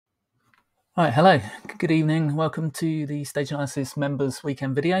Right, hello, good evening. Welcome to the Stage Analysis Members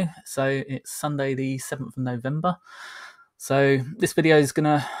Weekend video. So it's Sunday, the 7th of November. So this video is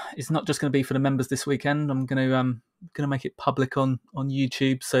not just gonna be for the members this weekend. I'm gonna make it public on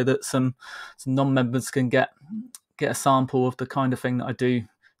YouTube so that some non-members can get a sample of the kind of thing that I do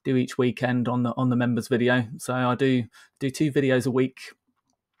each weekend on the members video. So I do 2 videos a week,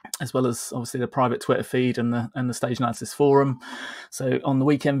 as well as obviously the private Twitter feed and the Stage Analysis forum. So on the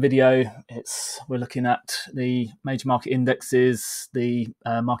weekend video, we're looking at the major market indexes, the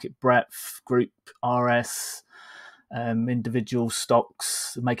market breadth, group RS, individual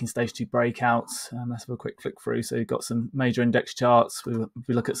stocks, making stage 2 breakouts. Let's have a quick flick through. So we've got some major index charts. We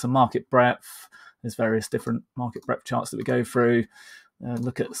look at some market breadth. There's various different market breadth charts that we go through.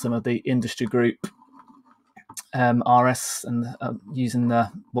 Look at some of the industry group RS and using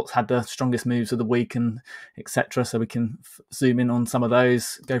what's had the strongest moves of the week and etc. So we can zoom in on some of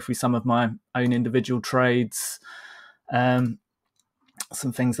those, go through some of my own individual trades, some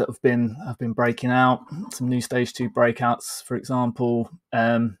things that have been breaking out, some new stage 2 breakouts, for example,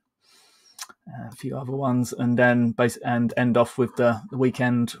 a few other ones, and then end off with the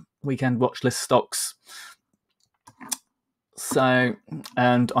weekend watch list stocks. So,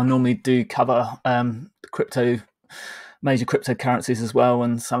 and I normally do cover major cryptocurrencies as well,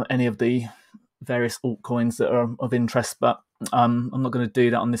 and any of the various altcoins that are of interest. But I'm not going to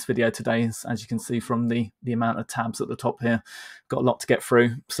do that on this video today, as you can see from the amount of tabs at the top here. Got a lot to get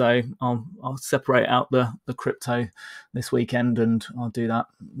through, so I'll separate out the crypto this weekend, and I'll do that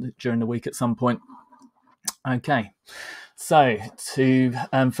during the week at some point. Okay, so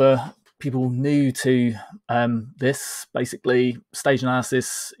for people new to this, basically stage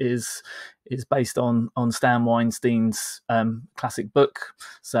analysis is based on Stan Weinstein's classic book.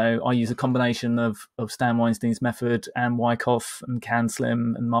 So I use a combination of Stan Weinstein's method and Wyckoff and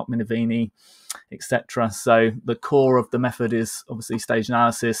CanSlim and Mark Minervini, etc. So the core of the method is obviously stage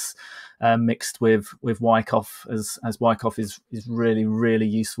analysis mixed with Wyckoff, as Wyckoff is really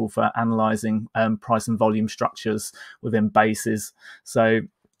useful for analysing price and volume structures within bases. So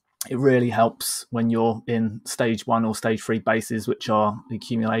it really helps when you're in stage 1 or stage 3 bases, which are the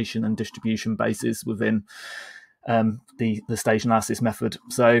accumulation and distribution bases within the stage analysis method.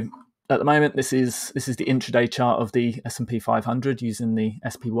 So at the moment, this is the intraday chart of the S&P 500 using the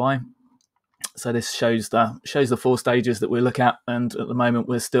SPY. So this shows the 4 stages that we look at, and at the moment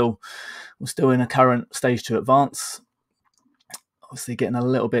we're still in a current stage 2 advance. Obviously getting a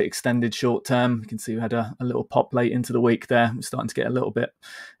little bit extended short term. You can see we had a little pop late into the week there. We're starting to get a little bit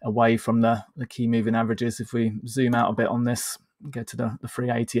away from the key moving averages. If we zoom out a bit on this, go to the free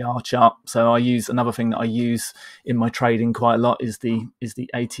ATR chart. So another thing that I use in my trading quite a lot is the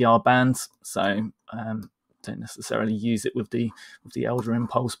ATR bands. So don't necessarily use it with the elder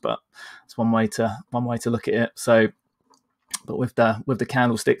impulse, but it's one way to look at it. So but with the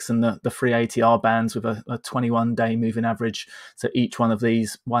candlesticks and the free ATR bands with a 21-day moving average, so each one of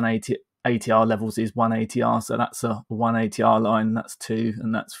these 180 ATR levels is 1 ATR, so that's a 1 ATR line, that's 2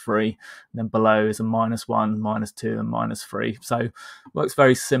 and that's 3, and then below is a -1, -2 and -3. So works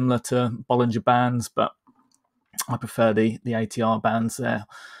very similar to Bollinger Bands, but I prefer the ATR bands. They're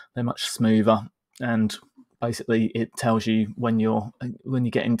much smoother, and basically it tells you when you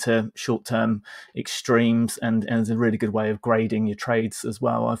get into short-term extremes, and it's a really good way of grading your trades as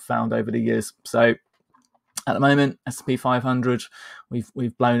well, I've found over the years. So at the moment, S&P 500,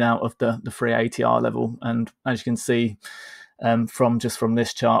 we've blown out of the free ATR level, and as you can see from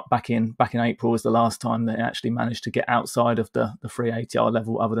this chart, back in April was the last time they actually managed to get outside of the free ATR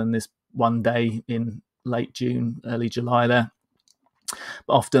level, other than this one day in late June, early July there.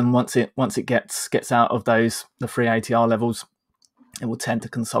 But often once it gets out of the free ATR levels, it will tend to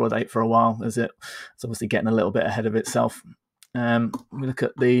consolidate for a while, as it's obviously getting a little bit ahead of itself. We look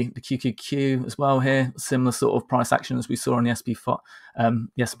at the QQQ as well here, similar sort of price action as we saw on the S&P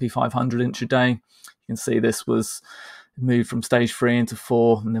 500 intraday. You can see this was moved from stage 3 into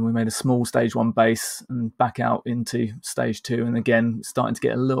 4, and then we made a small stage 1 base and back out into stage 2, and again starting to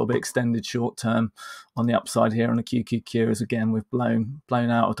get a little bit extended short term on the upside here on the QQQ, as again we've blown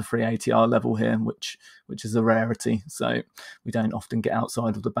out of the free ATR level here, which is a rarity, so we don't often get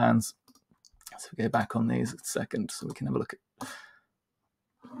outside of the bands. So we go back on these a second so we can have a look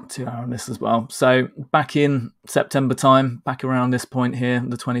at 2 hour on this as well. So back in September time, back around this point here,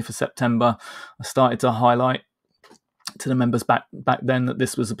 the 20th of September, I started to highlight to the members back then that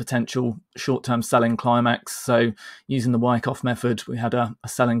this was a potential short-term selling climax. So using the Wyckoff method, we had a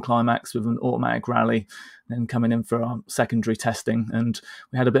selling climax with an automatic rally, then coming in for our secondary testing, and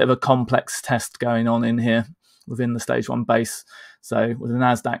we had a bit of a complex test going on in here. within the stage 1 base. So the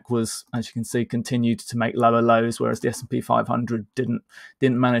Nasdaq was, as you can see, continued to make lower lows, whereas the S&P 500 didn't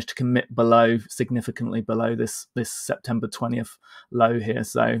manage to commit significantly below this September 20th low here.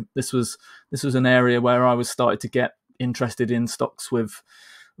 So this was an area where I was started to get interested in stocks with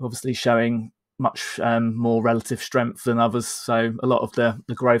obviously showing much more relative strength than others. So a lot of the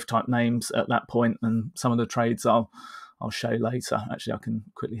growth type names at that point, and some of the trades I'll show later. Actually, I can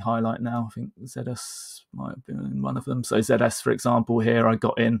quickly highlight now. I think ZS might have been one of them. So ZS, for example, here I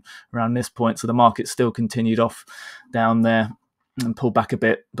got in around this point. So the market still continued off down there and pulled back a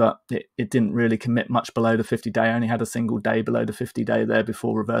bit, but it didn't really commit much below the 50-day. Only had a single day below the 50-day there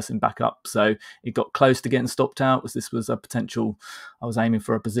before reversing back up. So it got close to getting stopped out, as this was a potential. I was aiming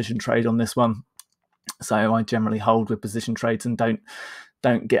for a position trade on this one. So I generally hold with position trades and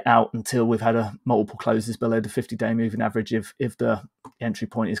don't get out until we've had a multiple closes below the 50-day moving average if the entry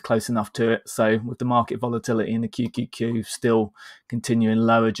point is close enough to it. So with the market volatility in the QQQ still continuing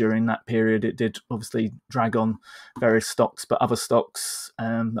lower during that period, it did obviously drag on various stocks, but other stocks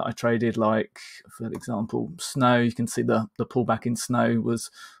that I traded, like for example Snow, you can see the pullback in Snow was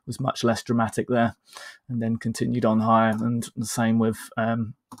much less dramatic there, and then continued on higher. And the same with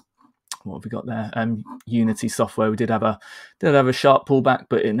what have we got there? Unity Software. We did have a sharp pullback,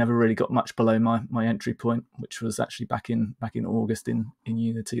 but it never really got much below my entry point, which was actually back in August in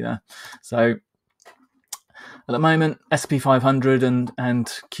Unity there. So at the moment, SP 500 and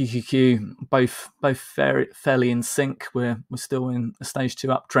QQQ both fairly in sync. We're still in a stage 2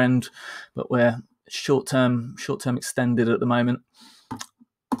 uptrend, but we're short term extended at the moment.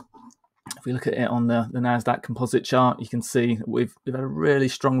 If we look at it on the Nasdaq composite chart, you can see we've had a really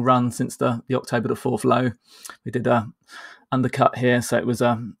strong run since the October the 4th low. We did a undercut here, so it was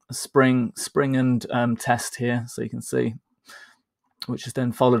a spring and test here, so you can see, which is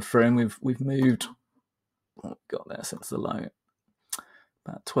then followed through, and we've moved. What we got there since the low?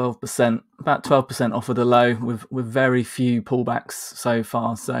 About 12% off of the low, with very few pullbacks so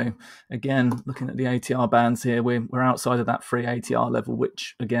far. So again, looking at the ATR bands here, we're outside of that free ATR level,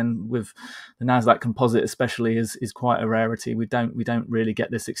 which again with the Nasdaq composite especially is quite a rarity. We don't really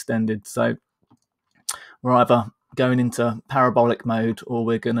get this extended. So we're either going into parabolic mode, or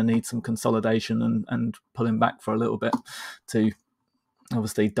we're going to need some consolidation and pulling back for a little bit to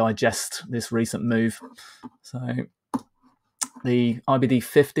obviously digest this recent move. So the IBD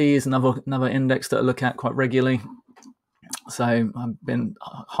 50 is another index that I look at quite regularly. So I've been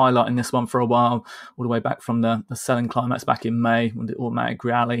highlighting this one for a while, all the way back from the selling climax back in May with the automatic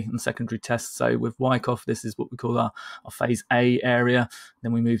rally and secondary tests. So with Wyckoff, this is what we call our phase A area.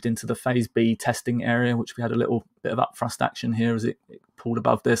 Then we moved into the phase B testing area, which we had a little bit of upthrust action here as it pulled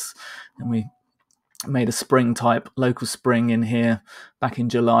above this. And we made a spring type local spring in here back in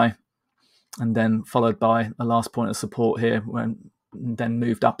July, and then followed by a last point of support here, when then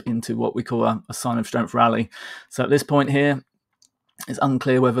moved up into what we call a sign of strength rally. So at this point here, it's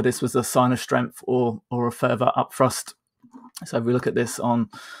unclear whether this was a sign of strength or a further upthrust. So if we look at this on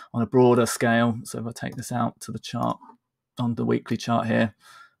a broader scale, so if I take this out to the chart, on the weekly chart here,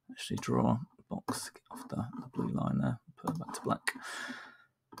 actually draw a box off the blue line there, put it back to black.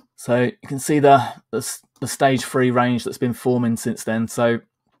 So you can see the stage 3 range that's been forming since then. So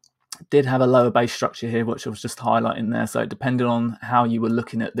did have a lower base structure here, which I was just highlighting there. So it depended on how you were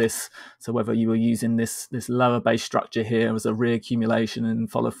looking at this. So whether you were using this lower base structure here as a reaccumulation and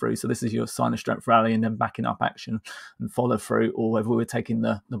follow through. So this is your sign of strength rally and then backing up action and follow through, or whether we were taking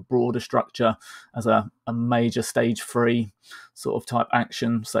the broader structure as a major stage 3 sort of type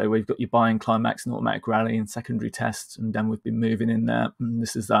action. So we've got your buying climax and automatic rally and secondary tests, and then we've been moving in there. And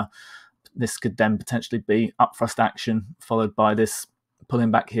this could then potentially be upthrust action followed by this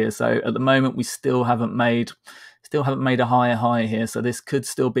pulling back here. So at the moment we still haven't made a higher high here, so this could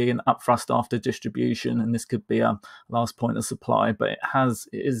still be an upthrust after distribution, and this could be a last point of supply, but it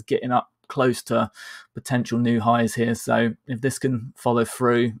is getting up close to potential new highs here. So if this can follow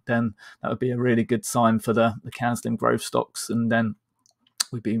through, then that would be a really good sign for the cancelling growth stocks, and then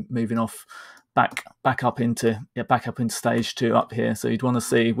we'd be moving off back up into stage 2 up here. So you'd want to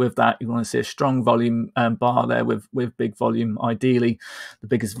see, with that, you want to see a strong volume bar there with big volume, ideally the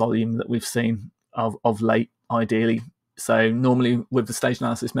biggest volume that we've seen of late, ideally. So normally with the stage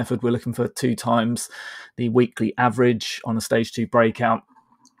analysis method, we're looking for 2 times the weekly average on a stage 2 breakout.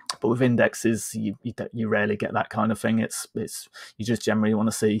 But with indexes, you rarely get that kind of thing. It's you just generally want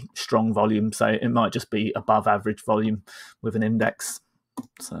to see strong volume. So it might just be above average volume with an index.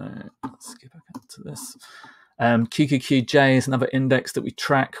 So let's get back up to this. QQQJ is another index that we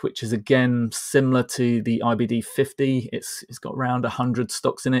track, which is again similar to the IBD 50. It's got around 100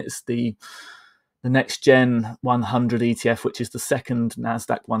 stocks in it. It's the the next gen 100 ETF, which is the second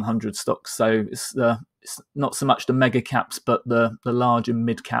Nasdaq 100 stock. So it's not so much the mega caps, but the large and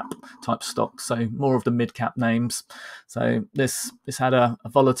mid cap type stocks. So more of the mid cap names. So this had a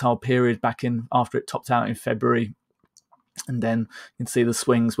volatile period back in after it topped out in February. And then you can see the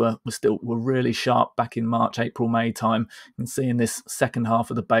swings were really sharp back in March, April, May time. You can see in this second half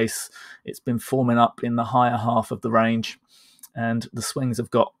of the base, it's been forming up in the higher half of the range. And the swings have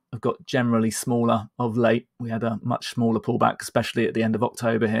got generally smaller of late. We had a much smaller pullback, especially at the end of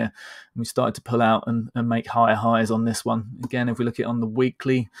October here. And we started to pull out and make higher highs on this one. Again, if we look at it on the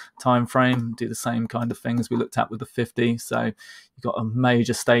weekly time frame, do the same kind of thing as we looked at with the 50. So you've got a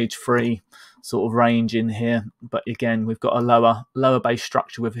major stage 3 sort of range in here. But again, we've got a lower base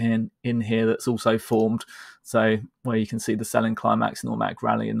structure within in here that's also formed. So where you can see the selling climax and automatic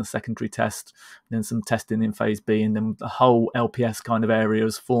rally in the secondary test, then some testing in phase B, and then the whole LPS kind of area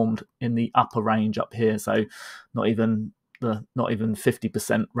is formed in the upper range up here. So not even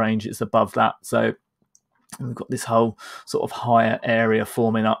 50% range, it's above that. So we've got this whole sort of higher area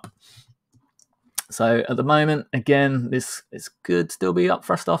forming up. So at the moment, again, this could still be up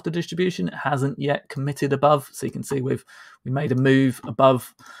thrust after distribution. It hasn't yet committed above. So you can see we made a move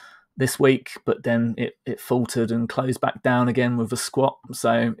above this week, but then it faltered and closed back down again with a squat.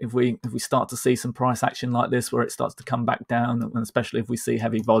 So if we start to see some price action like this where it starts to come back down, and especially if we see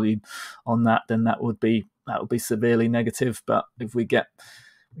heavy volume on that, then that would be severely negative. But if we get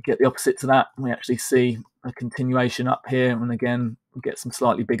the opposite to that, we actually see a continuation up here, and again we get some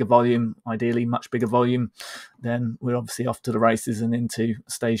slightly bigger volume, ideally much bigger volume, then we're obviously off to the races and into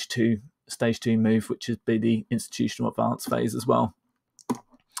stage two move, which would be the institutional advance phase as well.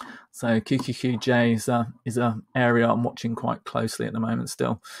 So QQQJ is a area I'm watching quite closely at the moment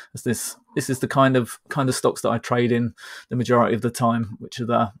still, as this is the kind of stocks that I trade in the majority of the time, which are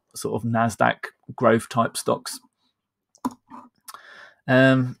the sort of Nasdaq growth type stocks.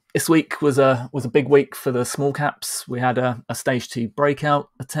 This week was a big week for the small caps. We had a stage 2 breakout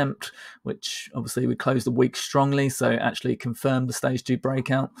attempt, which obviously we closed the week strongly, so it actually confirmed the stage 2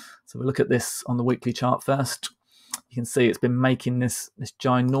 breakout. So we look at this on the weekly chart first. You can see it's been making this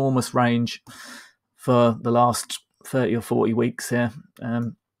ginormous range for the last 30 or 40 weeks here.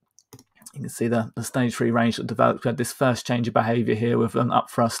 You can see the stage 3 range that developed. We had this first change of behaviour here with an up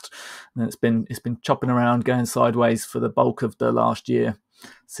thrust, and it's been chopping around, going sideways for the bulk of the last year,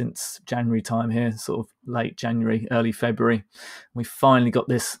 since January time here, sort of late January, early February. We finally got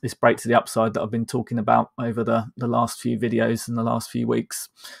this break to the upside that I've been talking about over the last few videos and the last few weeks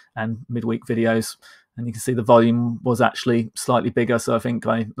and midweek videos. And you can see the volume was actually slightly bigger. So I think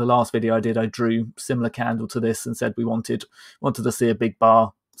the last video I did, I drew similar candle to this and said we wanted to see a big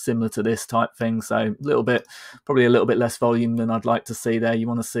bar similar to this type thing. So probably a little bit less volume than I'd like to see there. You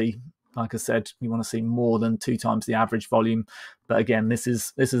want to see, like I said, you want to see more than 2 times the average volume. But again, this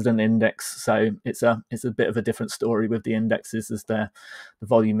is an index, so it's a bit of a different story with the indexes, as the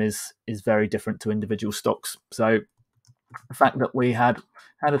volume is very different to individual stocks. So the fact that we had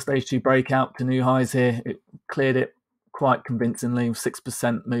a stage 2 breakout to new highs here, it cleared it quite convincingly,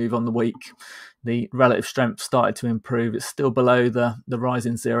 6% move on the week. The relative strength started to improve. It's still below the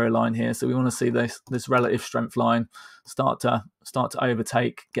rising zero line here, so we want to see this relative strength line start to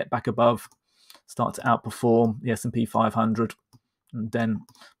overtake, get back above, start to outperform the S&P 500, and then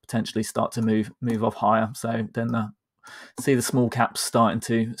potentially start to move off higher. So then see the small caps starting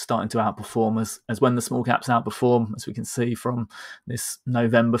to outperform, as when the small caps outperform, as we can see from this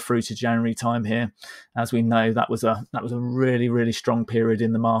November through to January time here. As we know, that was a really, really strong period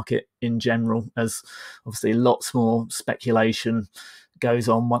in the market in general, as obviously lots more speculation goes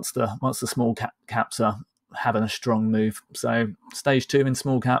on once the small caps are having a strong move. So stage 2 in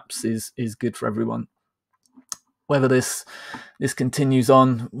small caps is good for everyone. Whether this continues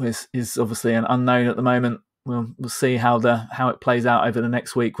on is obviously an unknown at the moment. We'll see how it plays out over the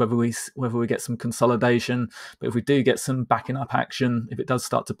next week, whether we get some consolidation. But if we do get some backing up action, if it does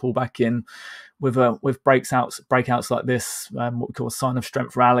start to pull back in with breakouts like this, what we call a sign of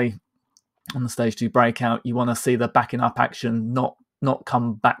strength rally on the stage 2 breakout, you want to see the backing up action not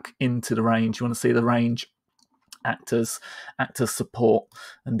come back into the range. You want to see the range act as support,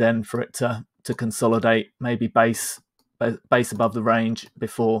 and then for it to consolidate, maybe base above the range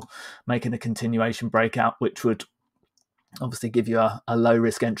before making a continuation breakout, which would obviously give you a low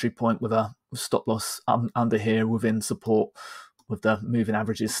risk entry point with a stop loss under here within support, with the moving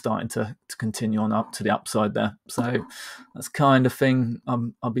averages starting to continue on up to the upside there. So that's kind of thing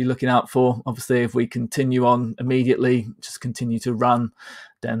I'll be looking out for. Obviously, if we continue on immediately, just continue to run,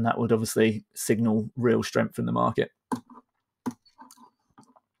 then that would obviously signal real strength in the market.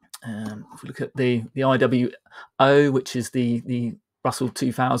 If we look at the IWO, which is the Russell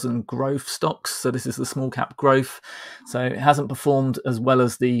 2000 growth stocks, so this is the small cap growth. So it hasn't performed as well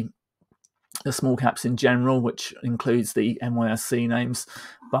as the small caps in general, which includes the NYSE names.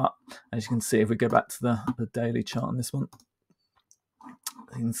 But as you can see, if we go back to the daily chart on this one,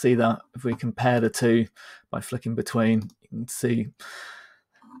 you can see that if we compare the two by flicking between, you can see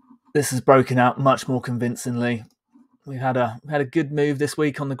this has broken out much more convincingly. We had a good move this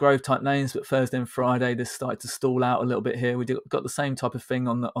week on the growth type names, but Thursday and Friday this started to stall out a little bit here. We got the same type of thing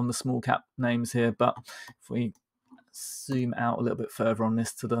on the small cap names here, but if we zoom out a little bit further on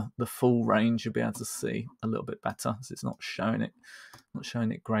this to the full range, you'll be able to see a little bit better. So it's not showing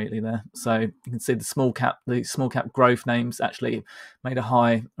it greatly there. So you can see the small cap growth names actually made a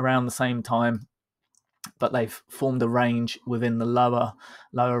high around the same time, but they've formed a range within the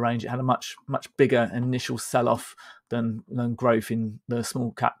lower range. It had a much bigger initial sell-off than growth in the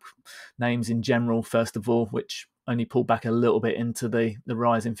small cap names in general, first of all, which only pulled back a little bit into the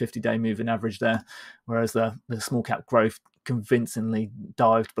rise in 50-day moving average there, whereas the small cap growth convincingly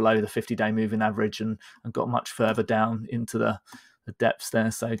dived below the 50-day moving average and got much further down into the depths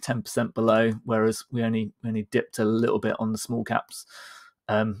there, so 10% below, whereas we only dipped a little bit on the small caps.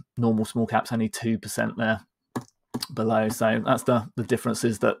 Normal small caps only 2% there below. So that's the difference,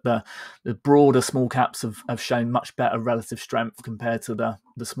 is that the broader small caps have shown much better relative strength compared to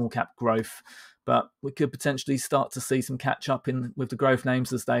the small cap growth. But we could potentially start to see some catch up with the growth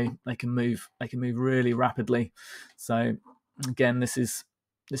names as they can move really rapidly. So again, this is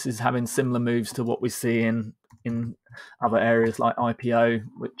having similar moves to what we see in other areas like IPO,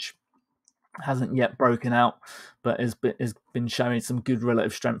 which hasn't yet broken out, but has been showing some good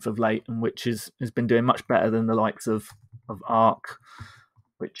relative strength of late, and which has been doing much better than the likes of ARC,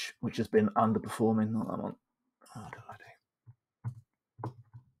 which has been underperforming. Not that one. Oh, what did I do?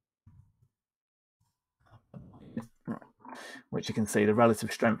 Right. Which you can see the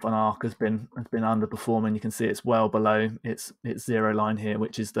relative strength on ARC has been underperforming. You can see it's well below its zero line here,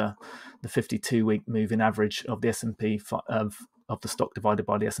 which is the 52-week moving average of the S&P of the stock divided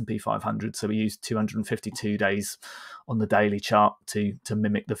by the S&P 500. So we use 252 days on the daily chart to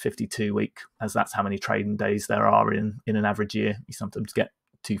mimic the 52-week, as that's how many trading days there are in an average year. You sometimes get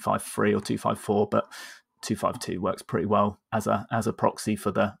 253 or 254, but 252 works pretty well as a proxy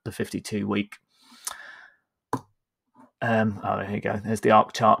for the 52-week. Here you go. There's the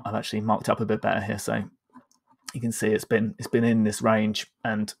ARC chart. I've actually marked up a bit better here, so you can see it's been in this range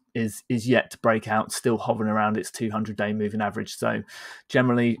and is yet to break out, still hovering around its 200-day moving average. So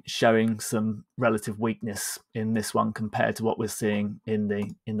generally showing some relative weakness in this one compared to what we're seeing in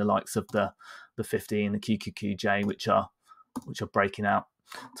the likes of the 50 and the QQQJ, which are breaking out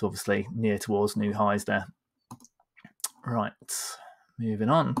to obviously near towards new highs there. Right, moving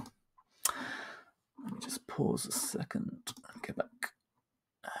on. Let me just pause a second and get back.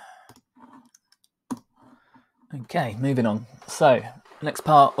 Okay, moving on. So next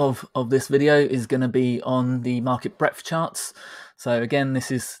part of this video is going to be on the market breadth charts. So again,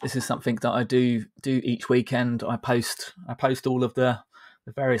 this is something that I do each weekend. I post all of the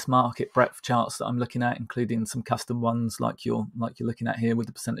various market breadth charts that I'm looking at, including some custom ones like you're looking at here, with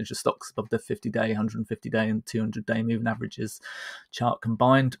the percentage of stocks above the 50-day, 150-day, and 200-day moving averages chart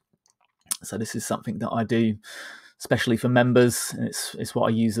combined. So this is something that I do especially for members. It's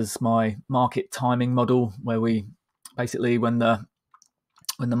what I use as my market timing model, where we basically, when the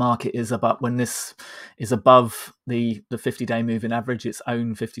market is when this is above the 50-day moving average, its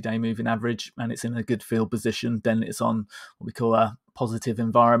own 50-day moving average, and it's in a good field position, then it's on what we call a positive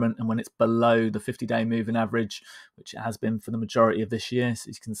environment. And when it's below the 50-day moving average, which it has been for the majority of this year, so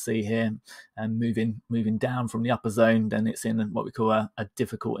you can see here, and moving down from the upper zone, then it's in what we call a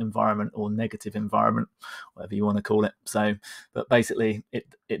difficult environment, or negative environment, whatever you want to call it. So, but basically,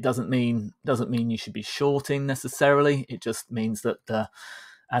 it doesn't mean you should be shorting necessarily. It just means that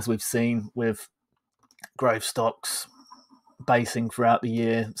as we've seen with growth stocks basing throughout the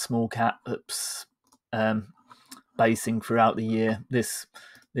year, small caps basing throughout the year, this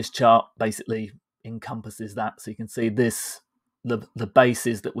chart basically encompasses that. So you can see the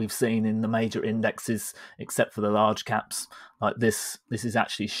bases that we've seen in the major indexes, except for the large caps, like this is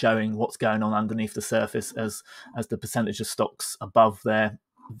actually showing what's going on underneath the surface as the percentage of stocks above their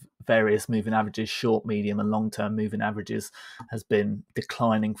various moving averages, short, medium, and long-term moving averages, has been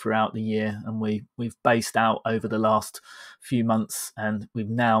declining throughout the year. And we've based out over the last few months, and we've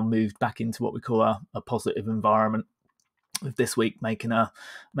now moved back into what we call a positive environment, with this week making a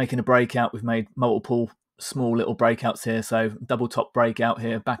breakout. We've made multiple small little breakouts here. So double top breakout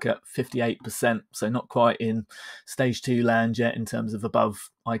here back at 58%. So not quite in stage 2 land yet in terms of above,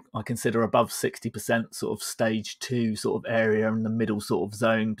 I consider above 60% sort of stage 2 sort of area, in the middle sort of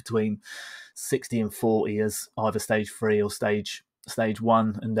zone between 60 and 40 as either stage 3 or stage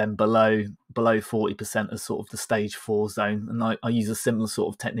 1, and then below 40% as sort of the stage 4 zone. And I use a similar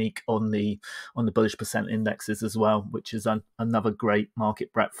sort of technique on the bullish percent indexes as well, which is another great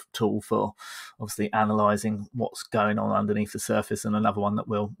market breadth tool for obviously analyzing what's going on underneath the surface, and another one that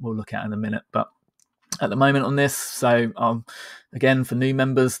we'll look at in a minute. But at the moment on this, so again, for new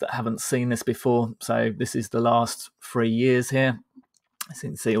members that haven't seen this before, so this is the last 3 years here. As you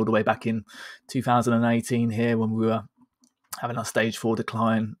can see, all the way back in 2018 here, when we were having our stage 4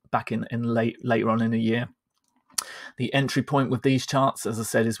 decline back in later on in the year. The entry point with these charts, as I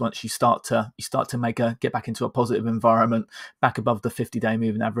said, is once you start to get back into a positive environment, back above the 50-day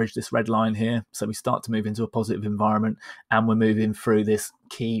moving average, this red line here. So we start to move into a positive environment, and we're moving through this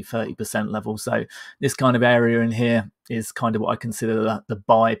key 30% level. So this kind of area in here is kind of what I consider the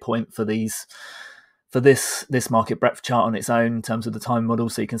buy point for these. For this market breadth chart on its own in terms of the time model.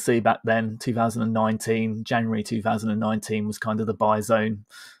 So you can see back then, January 2019 was kind of the buy zone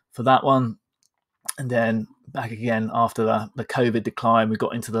for that one. And then back again after the COVID decline, we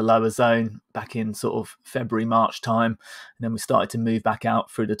got into the lower zone back in sort of February, March time. And then we started to move back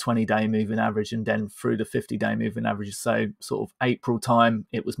out through the 20-day moving average, and then through the 50-day moving average. So sort of April time,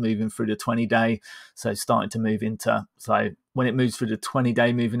 it was moving through the 20-day. So starting to move into, so when it moves through the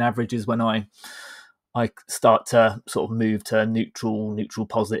 20-day moving average is when I start to sort of move to neutral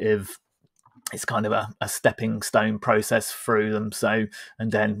positive. It's kind of a stepping stone process through them. So,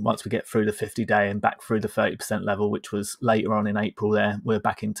 and then once we get through the 50-day and back through the 30% level, which was later on in April there, we're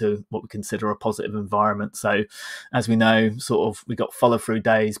back into what we consider a positive environment. So as we know, sort of we got follow through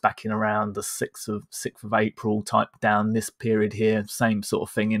days back in around the 6th of April type down this period here, same sort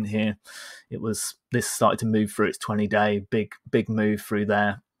of thing in here. This started to move through its 20-day, big move through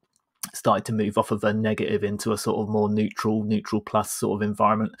there. Started to move off of a negative into a sort of more neutral plus sort of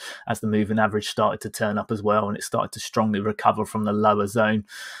environment as the moving average started to turn up as well, and it started to strongly recover from the lower zone.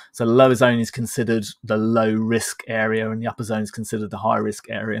 So the lower zone is considered the low risk area, and the upper zone is considered the high risk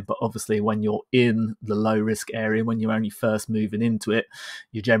area. But obviously when you're in the low risk area, when you're only first moving into it,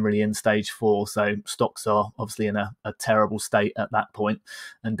 you're generally in stage 4. So stocks are obviously in a terrible state at that point,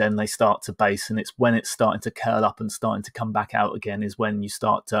 and then they start to base, and it's when it's starting to curl up and starting to come back out again is when you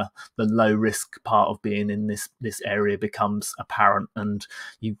start to, the low risk part of being in this area becomes apparent, and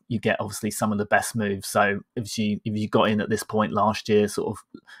you get obviously some of the best moves. So if you got in at this point last year, sort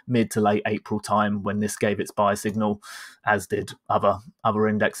of mid to late April time, when this gave its buy signal, as did other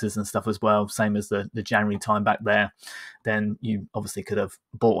indexes and stuff as well, same as the January time back there, then you obviously could have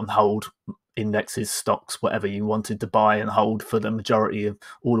bought and hold indexes, stocks, whatever you wanted to buy and hold for the majority of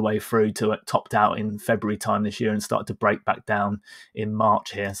all the way through to it topped out in February time this year and started to break back down in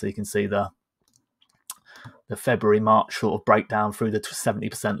March here. So you can see the February, March sort of breakdown through the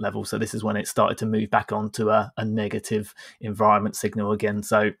 70% level. So this is when it started to move back onto a negative environment signal again.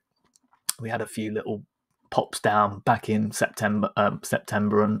 So we had a few little pops down back in September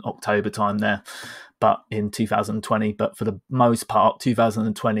and October time there, but in 2020. But for the most part,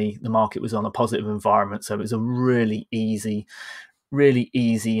 2020, the market was on a positive environment. So it was a really easy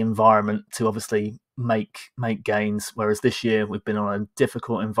environment to obviously make gains. Whereas this year we've been on a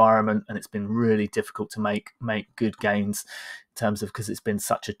difficult environment, and it's been really difficult to make good gains in terms of, because it's been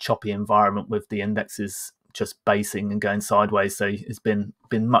such a choppy environment with the indexes just basing and going sideways. So it's been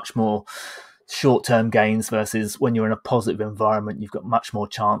much more short-term gains, versus when you're in a positive environment, you've got much more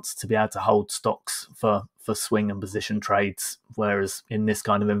chance to be able to hold stocks for swing and position trades. Whereas in this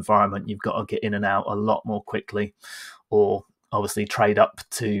kind of environment, you've got to get in and out a lot more quickly, or obviously trade up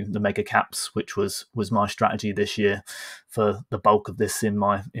to the mega caps, which was my strategy this year for the bulk of this in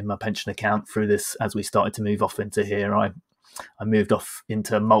my pension account. Through this, as we started to move off into here, I moved off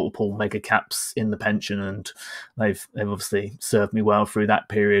into multiple mega caps in the pension, and they've obviously served me well through that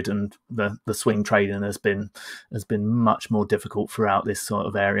period. And the swing trading has been much more difficult throughout this sort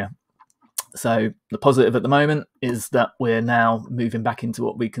of area. So the positive at the moment is that we're now moving back into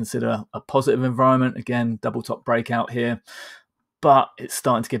what we consider a positive environment. Again, double top breakout here, but it's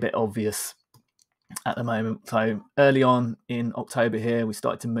starting to get a bit obvious at the moment. So early on in October here, we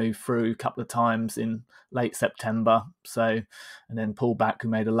started to move through a couple of times in late September. So, and then pull back, we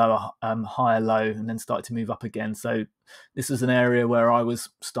made a lower, higher low, and then started to move up again. So this was an area where I was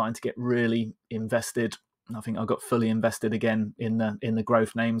starting to get really invested. I think I got fully invested again in the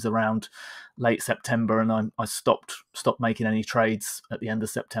growth names around late September, and I stopped making any trades at the end of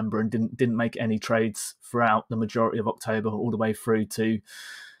September, and didn't make any trades throughout the majority of October, all the way through to,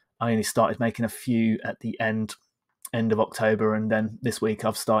 I only started making a few at the end of October, and then this week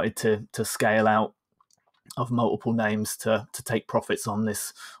I've started to scale out of multiple names to take profits on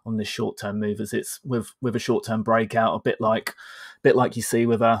this short-term move, as it's with a short-term breakout, a bit like you see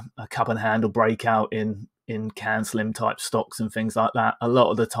with a cup and handle breakout in can slim type stocks and things like that. A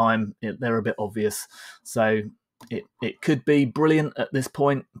lot of the time they're a bit obvious, so it could be brilliant at this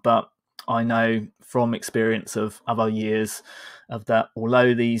point, but I know from experience of other years of that,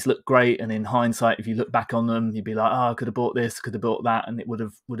 although these look great, and in hindsight, if you look back on them, you'd be like, oh, I could have bought this, could have bought that, and it would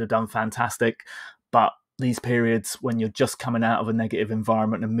have done fantastic. But these periods when you're just coming out of a negative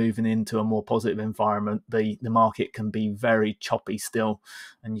environment and moving into a more positive environment, the market can be very choppy still,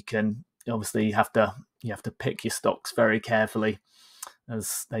 and you can obviously have to pick your stocks very carefully,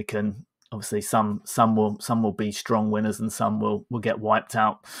 as they can obviously some will be strong winners and some will get wiped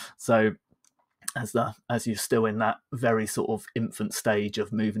out. So as you're still in that very sort of infant stage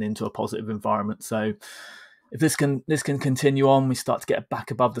of moving into a positive environment. So if this can continue on, we start to get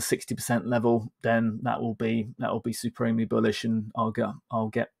back above the 60% level, then that will be supremely bullish, and I'll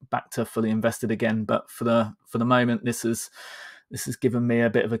get back to fully invested again. But for the moment, this has given me a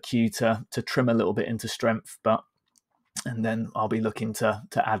bit of a cue to trim a little bit into strength, and then I'll be looking to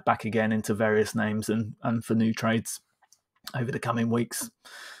add back again into various names and for new trades over the coming weeks.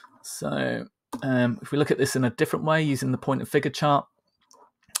 So if we look at this in a different way, using the point and figure chart,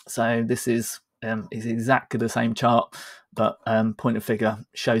 so this is exactly the same chart, but point and figure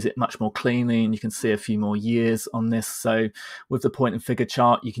shows it much more cleanly, and you can see a few more years on this. So with the point and figure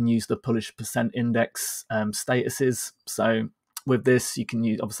chart, you can use the bullish percent index statuses. So with this, you can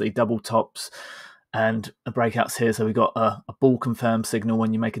use obviously double tops and breakouts here. So we got a bull confirmed signal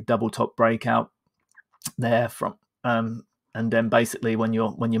when you make a double top breakout there from and then basically when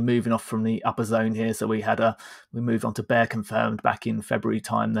you're moving off from the upper zone here. So we moved on to bear confirmed back in February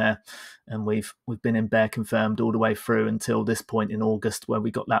time there, and we've been in bear confirmed all the way through until this point in August, where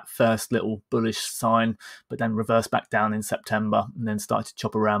we got that first little bullish sign, but then reversed back down in September and then started to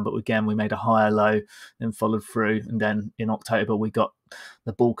chop around. But again, we made a higher low, then followed through, and then in October we got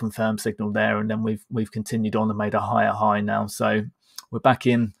the bull confirmed signal there, and then we've continued on and made a higher high now. So we're back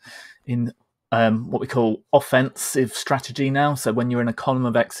in what we call offensive strategy now. So when you're in a column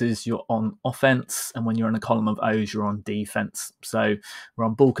of X's, you're on offense, and when you're in a column of O's, you're on defense. So we're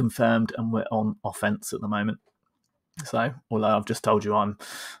on bull confirmed and we're on offense at the moment. So although I've just told you I'm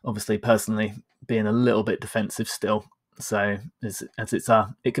obviously personally being a little bit defensive still. So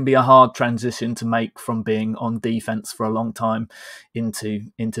it can be a hard transition to make from being on defense for a long time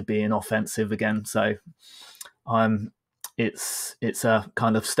into being offensive again. So it's a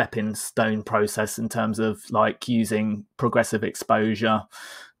kind of stepping stone process in terms of like using progressive exposure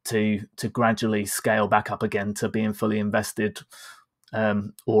to gradually scale back up again to being fully invested.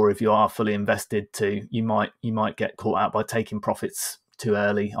 Or if you are fully invested, you might get caught out by taking profits too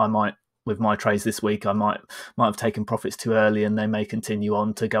early. I might, with my trades this week, I might have taken profits too early, and they may continue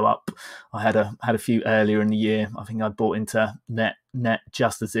on to go up. I had a few earlier in the year. I think I bought into net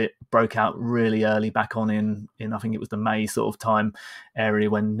just as it broke out really early back on in I think it was the May sort of time area,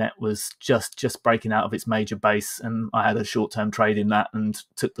 when net was just breaking out of its major base, and I had a short-term trade in that and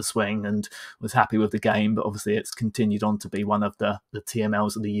took the swing and was happy with the game. But obviously it's continued on to be one of the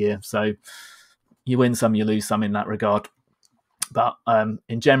TMLs of the year. So you win some, you lose some in that regard. But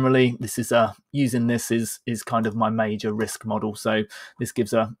in generally, this is using this is kind of my major risk model. So this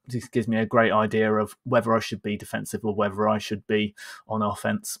gives me a great idea of whether I should be defensive or whether I should be on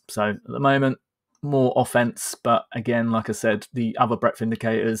offense. So at the moment, more offense, but again, like I said, the other breadth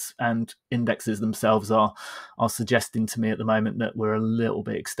indicators and indexes themselves are suggesting to me at the moment that we're a little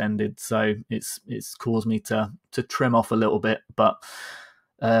bit extended. So it's caused me to trim off a little bit, but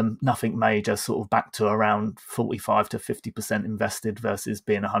nothing major, sort of back to around 45 to 50% invested versus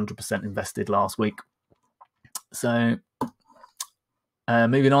being 100% invested last week. So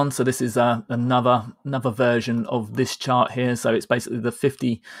moving on. So this is another version of this chart here. So it's basically the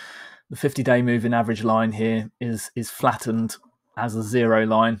 50-day moving average line here is flattened as a zero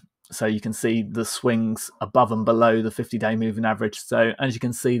line. So you can see the swings above and below the 50-day moving average. So as you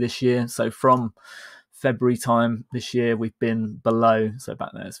can see this year, so from February time this year, we've been below. So back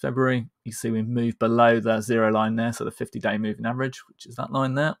there, it's February. You see we've moved below the zero line there. So the 50-day moving average, which is that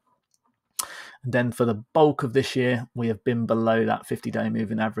line there. And then for the bulk of this year, we have been below that 50-day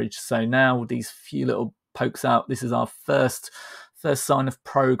moving average. So now these few little pokes out, this is our first first sign of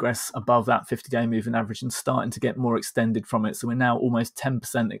progress above that 50-day moving average and starting to get more extended from it. So we're now almost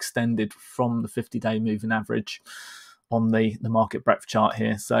 10% extended from the 50-day moving average on the market breadth chart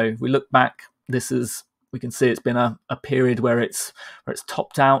here. So if we look back, we can see it's been a period where it's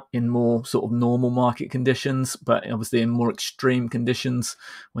topped out in more sort of normal market conditions, but obviously in more extreme conditions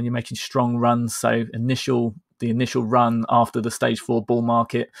when you're making strong runs. So the initial run after the stage 4 bull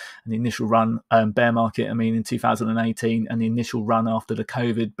market and the initial run bear market, in 2018, and the initial run after the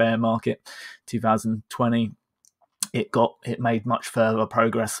COVID bear market, 2020. It made much further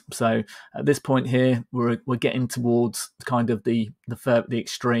progress. So at this point here, we're getting towards kind of the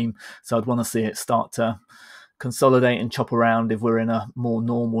extreme. So I'd want to see it start to consolidate and chop around if we're in a more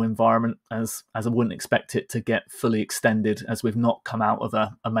normal environment, as I wouldn't expect it to get fully extended, as we've not come out of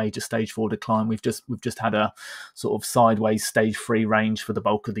a major stage 4 decline. We've just had a sort of sideways stage 3 range for the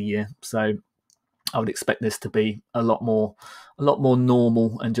bulk of the year. So I would expect this to be a lot more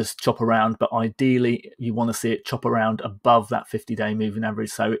normal and just chop around. But ideally, you want to see it chop around above that 50-day moving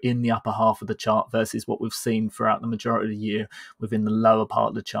average, so in the upper half of the chart, versus what we've seen throughout the majority of the year within the lower part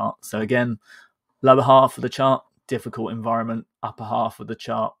of the chart. So again, lower half of the chart, difficult environment. Upper half of the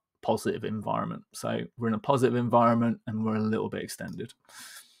chart, positive environment. So we're in a positive environment and we're a little bit extended,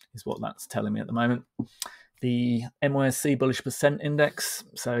 is what that's telling me at the moment. The NYSE bullish percent index.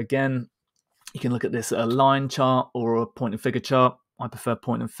 So again, you can look at this at a line chart or a point and figure chart. I prefer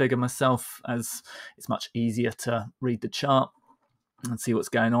point and figure myself, as it's much easier to read the chart and see what's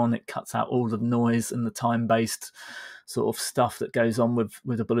going on. It cuts out all the noise and the time-based sort of stuff that goes on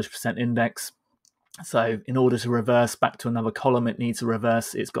with a bullish percent index. So in order to reverse back to another column, it needs a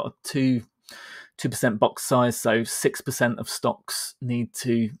reverse. It's got a 2% box size, so 6% of stocks need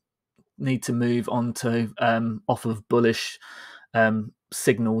to move on to off of bullish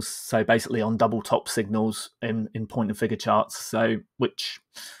signals, so basically on double top signals in point and figure charts, so which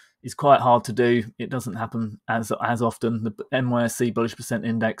is quite hard to do. It doesn't happen as often. The NYSE bullish percent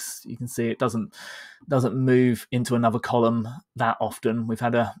index, you can see it doesn't move into another column that often.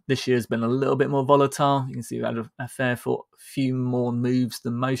 This year's been a little bit more volatile. You can see we've had a few more moves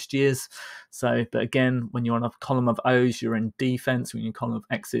than most years. So, but again, when you're on a column of O's, you're in defense. When you're in a column of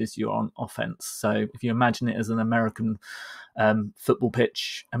X's, you're on offense. So if you imagine it as an American football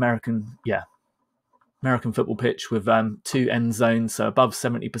pitch, American football pitch with 2 end zones. So above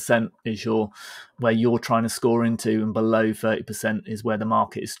 70% is where you're trying to score into, and below 30% is where the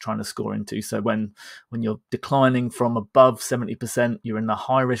market is trying to score into. So when you're declining from above 70%, you're in the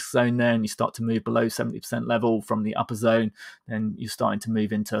high risk zone there, and you start to move below 70% level from the upper zone, then you're starting to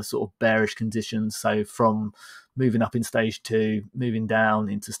move into sort of bearish conditions. So from moving up in stage 2, moving down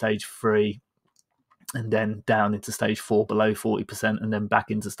into stage 3, and then down into stage 4 below 40%, and then back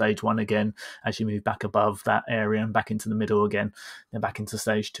into stage 1 again as you move back above that area, and back into the middle again, then back into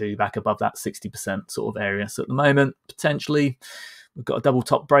stage 2, back above that 60% sort of area. So at the moment, potentially, we've got a double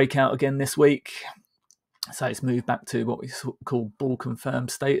top breakout again this week. So it's moved back to what we call bull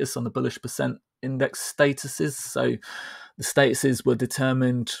confirmed status on the bullish percent index statuses. So the statuses were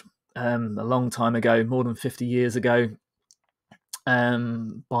determined a long time ago, more than 50 years ago,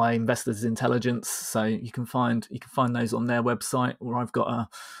 by Investors Intelligence. So you can find those on their website, or I've got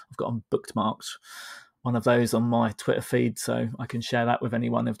them bookmarked, one of those on my Twitter feed, so I can share that with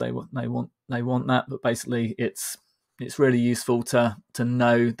anyone if they want that. But basically, it's really useful to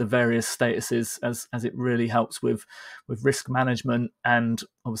know the various statuses, as it really helps with risk management and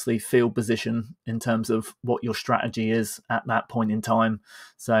obviously field position in terms of what your strategy is at that point in time.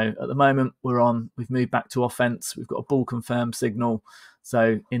 So at the moment, we've moved back to offense. We've got a bull confirmed signal.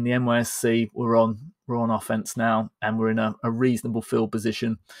 So in the NYSE, we're on offense now, and we're in a reasonable field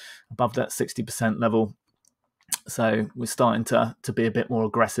position above that 60% level. So we're starting to be a bit more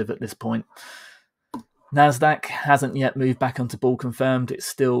aggressive at this point. Nasdaq hasn't yet moved back onto bull confirmed. It's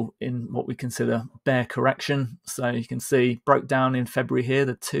still in what we consider bear correction. So you can see broke down in February here.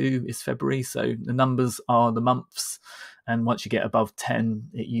 The 2 is February, so the numbers are the months. And once you get above 10,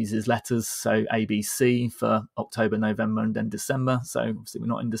 it uses letters. So ABC for October, November, and then December. So obviously we're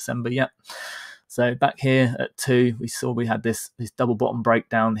not in December yet. So back here at 2, we had this double bottom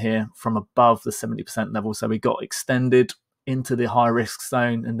breakdown here from above the 70% level. So we got extended into the high risk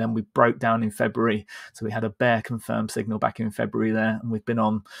zone, and then we broke down in February. So we had a bear confirmed signal back in February there, and we've been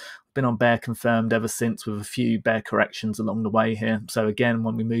on bear confirmed ever since, with a few bear corrections along the way here. So again,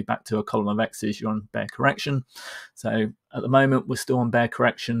 when we move back to a column of X's, you're on bear correction. So at the moment, we're still on bear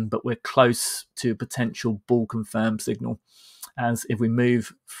correction, but we're close to a potential bull confirmed signal. As if we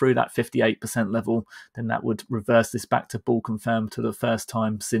move through that 58% level, then that would reverse this back to bull confirmed to the first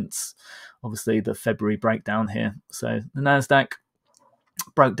time since obviously the February breakdown here. So the Nasdaq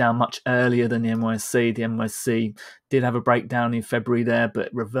broke down much earlier than the NYSE. The NYSE did have a breakdown in February there,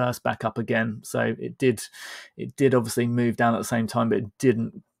 but reversed back up again. So it did obviously move down at the same time, but it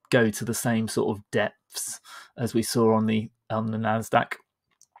didn't go to the same sort of depths as we saw on the Nasdaq,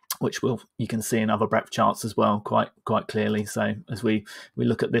 which you can see in other breadth charts as well quite clearly. So as we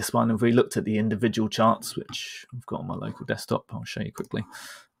look at this one, if we looked at the individual charts, which I've got on my local desktop, I'll show you quickly.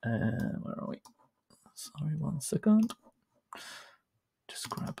 Where are we? Sorry, 1 second. Just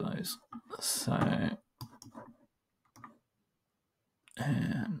grab those. So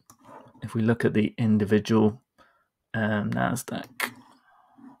if we look at the individual Nasdaq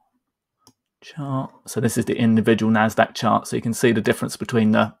chart, so this is the individual Nasdaq chart, so you can see the difference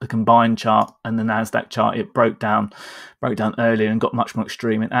between the combined chart and the Nasdaq chart. It broke down earlier and got much more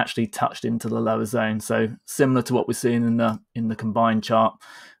extreme. It actually touched into the lower zone, so similar to what we're seeing in the combined chart.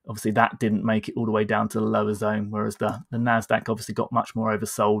 Obviously that didn't make it all the way down to the lower zone, whereas the Nasdaq obviously got much more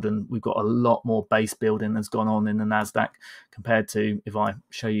oversold, and we've got a lot more base building that's gone on in the Nasdaq compared to, if I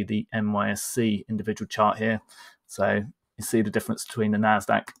show you the NYSE individual chart here. So you see the difference between the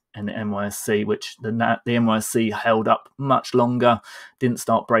Nasdaq and the NYSE, which the NYSE held up much longer, didn't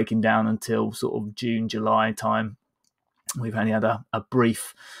start breaking down until sort of June, July time. We've only had a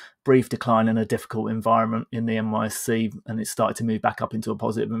brief decline in a difficult environment in the NYSE, and it started to move back up into a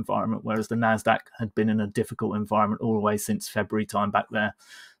positive environment, whereas the Nasdaq had been in a difficult environment all the way since February time back there.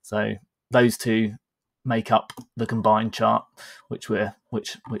 So those two make up the combined chart, which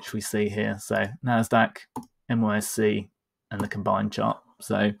we see here. So Nasdaq, NYSE, and the combined chart.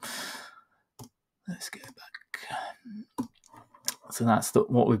 So let's go back. So that's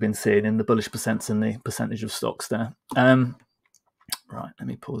what we've been seeing in the bullish percents and the percentage of stocks there. Right, let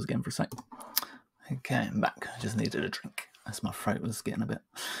me pause again for a sec. Okay, I'm back. I just needed a drink as my throat was getting a bit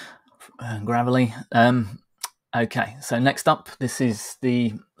gravelly. Okay, so next up, this is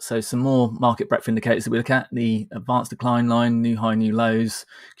some more market breadth indicators that we look at. The advanced decline line, new high, new lows,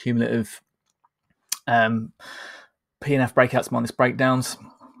 cumulative P&F breakouts minus breakdowns.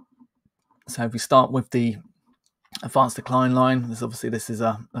 So if we start with the advanced decline line, this is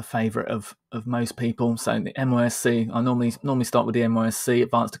a favorite of most people. So the NYSE, I normally start with the NYSE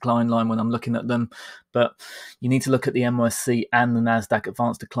advanced decline line when I'm looking at them, but you need to look at the NYSE and the Nasdaq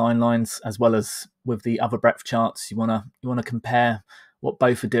advanced decline lines, as well as with the other breadth charts. You want to compare what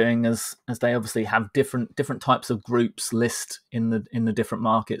both are doing, as they obviously have different types of groups list in the different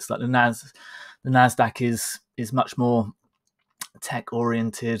markets. Like the Nasdaq is much more tech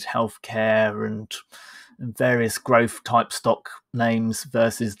oriented, healthcare and various growth type stock names,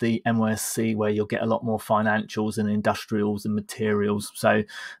 versus the NYSE, where you'll get a lot more financials and industrials and materials. So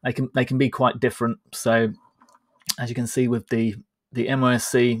they can be quite different. So as you can see with the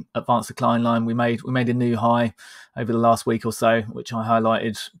NYSE advanced decline line, we made a new high over the last week or so, which I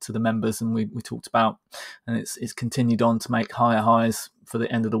highlighted to the members and we talked about, and it's continued on to make higher highs for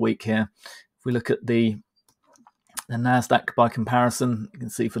the end of the week here. If we look at the Nasdaq by comparison, you can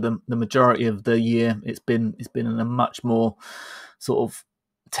see for the majority of the year, it's been in a much more sort of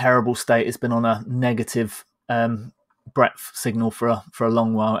terrible state. It's been on a negative breadth signal for a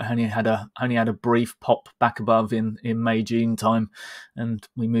long while. It only had a brief pop back above in May, June time, and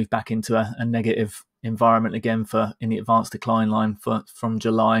we moved back into a negative environment again in the advanced decline line from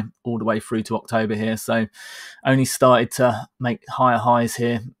July all the way through to October here. So only started to make higher highs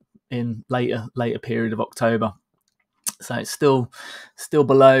here in later period of October. So it's still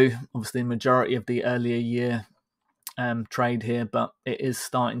below, obviously, the majority of the earlier year trade here, but it is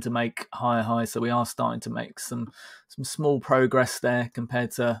starting to make higher highs. So we are starting to make some small progress there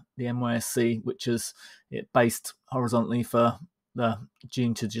compared to the NYSE, which is based horizontally for the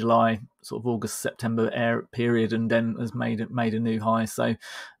June to July, sort of August, September period, and then has made a new high. So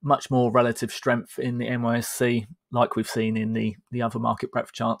much more relative strength in the NYSE, like we've seen in the other market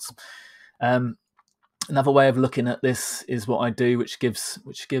breadth charts. Another way of looking at this is what I do, which gives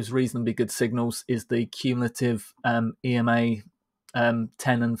reasonably good signals, is the cumulative EMA 10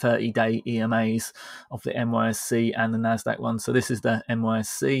 and 30 day EMAs of the NYSE and the Nasdaq one. So this is the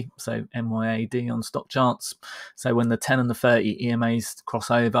NYSE, so MYAD on stock charts. So when the 10 and the 30 EMAs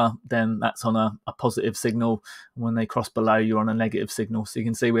cross over, then that's on a positive signal. When they cross below, you're on a negative signal. So you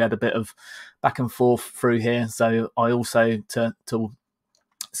can see we had a bit of back and forth through here. So I also, to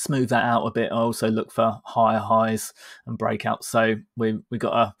smooth that out a bit, I also look for higher highs and breakouts. So we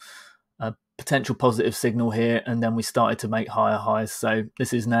got a potential positive signal here, and then we started to make higher highs. So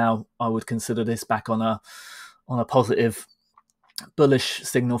this is now, I would consider this back on a positive bullish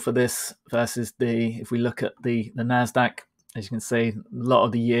signal for this, versus if we look at the Nasdaq, as you can see, a lot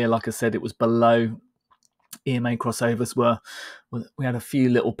of the year, like I said, it was below EMA crossovers we had a few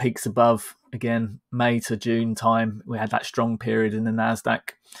little peaks above. Again, May to June time, we had that strong period in the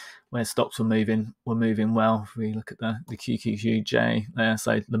Nasdaq where stocks were moving well. If we look at the QQQJ there,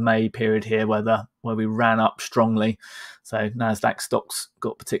 so the May period here where we ran up strongly, so Nasdaq stocks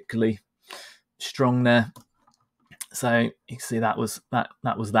got particularly strong there. So you can see that was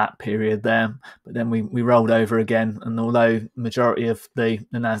that period there. But then we rolled over again, and although majority of the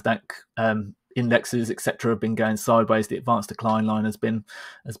Nasdaq indexes etc. have been going sideways, the advanced decline line has been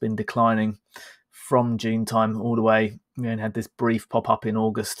declining from June time all the way. We only had this brief pop up in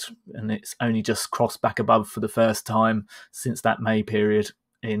August, and it's only just crossed back above for the first time since that May period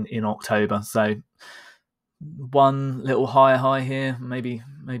in October. So one little high here,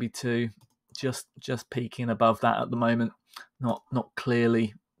 maybe two, just peaking above that at the moment. Not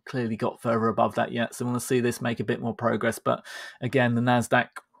clearly got further above that yet. So we want to see this make a bit more progress. But again, the Nasdaq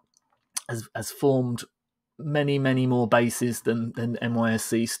has formed many more bases than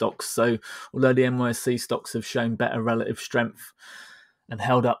NYSE stocks. So although the NYSE stocks have shown better relative strength and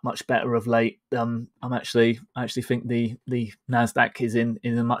held up much better of late, I actually think the Nasdaq is in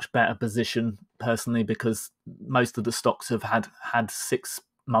a much better position personally, because most of the stocks have had 6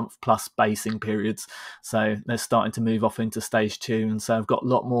 month plus basing periods, so they're starting to move off into stage 2, and so I've got a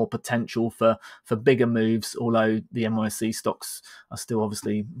lot more potential for bigger moves, although the NYSE stocks are still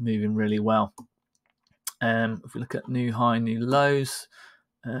obviously moving really well. If we look at new high, new lows,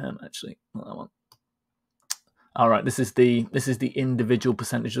 actually not that one. All right, this is the individual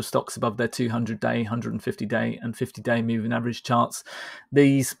percentage of stocks above their 200-day, 150-day, and 50-day moving average charts.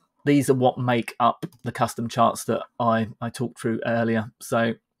 These are what make up the custom charts that I talked through earlier.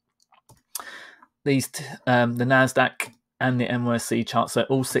 So these the Nasdaq and the NYSE charts. So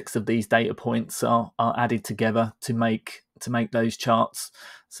all 6 of these data points are added together to make those charts.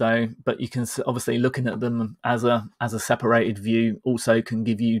 So, but you can obviously, looking at them as a separated view also can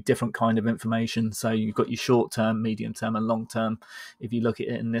give you different kind of information. So you've got your short term, medium term, and long term if you look at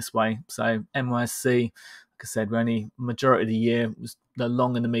it in this way. So NYSE, like I said, we're only majority of the year was the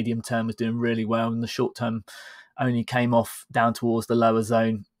long and the medium term was doing really well, and the short term only came off down towards the lower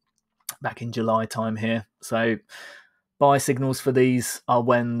zone back in July time here. So buy signals for these are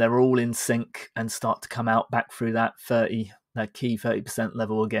when they're all in sync and start to come out back through that key 30%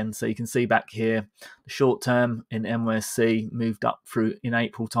 level again. So you can see back here, the short term in NYSE moved up through in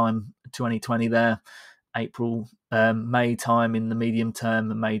April time 2020 there, April, May time in the medium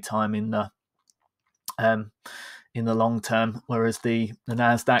term, and May time in the long term, whereas the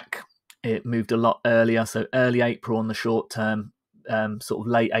Nasdaq, it moved a lot earlier, so early April on the short term, sort of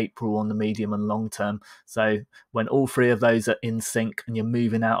late April on the medium and long term. So when all 3 of those are in sync and you're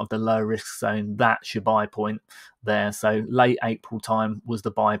moving out of the low risk zone, that's your buy point there. So late April time was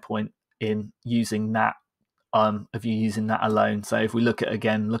the buy point in using that, if you're using that alone. So if we look at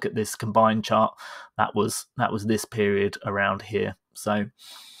this combined chart, that was this period around here. So right,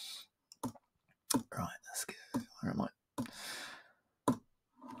 let's go. Where am I?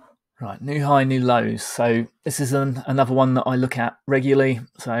 Right, new high, new lows. So this is another one that I look at regularly.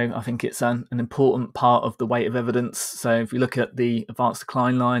 So I think it's an important part of the weight of evidence. So if you look at the advanced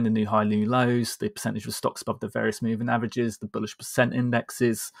decline line, the new high, new lows, the percentage of stocks above the various moving averages, the bullish percent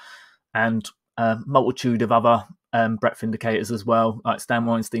indexes, and a multitude of other breadth indicators as well. Like Stan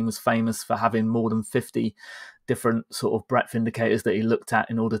Weinstein was famous for having more than 50 different sort of breadth indicators that he looked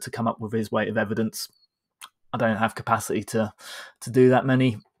at in order to come up with his weight of evidence. I don't have capacity to do that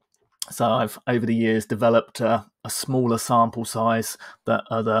many. So I've over the years developed a smaller sample size that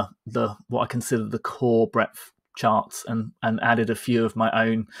are the what I consider the core breadth charts, and added a few of my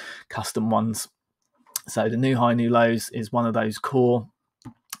own custom ones. So the new high, new lows is one of those core.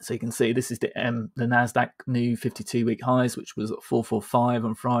 So you can see this is the Nasdaq new 52-week highs, which was at 445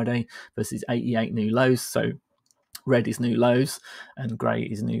 on Friday versus 88 new lows. So red is new lows and grey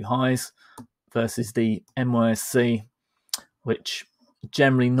is new highs, versus the NYSE, which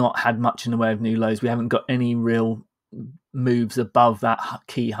generally not had much in the way of new lows. We haven't got any real moves above that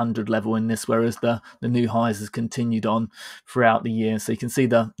key 100 level in this, whereas the new highs has continued on throughout the year. So you can see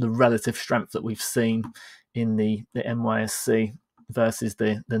the relative strength that we've seen in the NYSE versus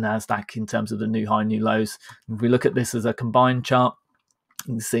the Nasdaq in terms of the new high, new lows. If we look at this as a combined chart,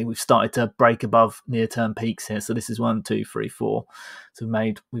 you can see we've started to break above near-term peaks here. So this is 1, 2, 3, 4.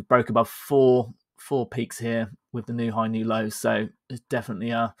 So we've broke above four peaks here with the new high, new lows. So it's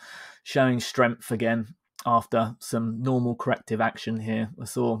definitely showing strength again after some normal corrective action here. I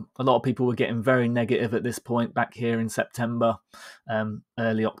saw a lot of people were getting very negative at this point back here in September,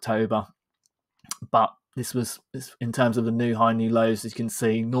 early October. But this was in terms of the new high, new lows. As you can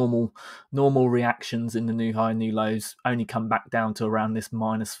see, normal reactions in the new high, new lows only come back down to around this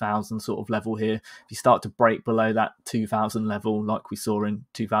 -1,000 sort of level here. If you start to break below that 2,000 level, like we saw in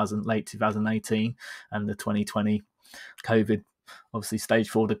late 2018 and the 2020 COVID obviously stage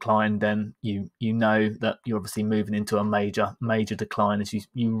 4 decline, then you know that you're obviously moving into a major decline as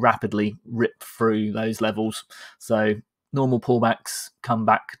you rapidly rip through those levels. So normal pullbacks come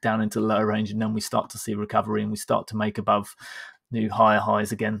back down into the lower range, and then we start to see recovery and we start to make above new higher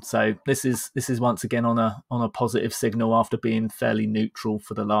highs again. So this is once again on a positive signal after being fairly neutral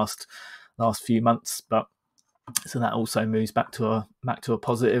for the last few months. But so that also moves back to a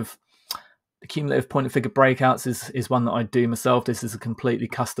positive. The cumulative point and figure breakouts is one that I do myself. This is a completely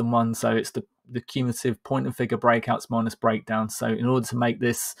custom one. So it's the cumulative point and figure breakouts minus breakdowns. So in order to make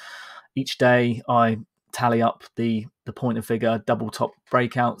this, each day I tally up the point and figure double top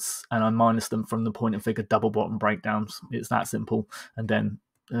breakouts and I minus them from the point and figure double bottom breakdowns. It's that simple. And then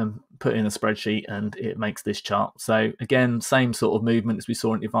put in a spreadsheet and it makes this chart. So again, same sort of movement as we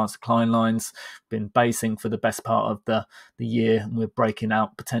saw in the advanced decline lines. Been basing for the best part of the year, and we're breaking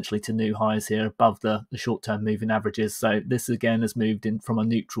out potentially to new highs here above the short-term moving averages. So this again has moved in from a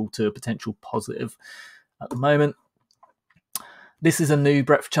neutral to a potential positive at the moment. This is a new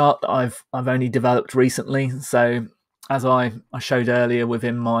breadth chart that I've only developed recently. So as I showed earlier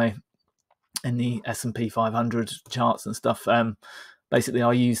in the S&P 500 charts and stuff, basically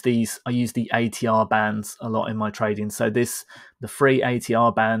I use the ATR bands a lot in my trading. So the free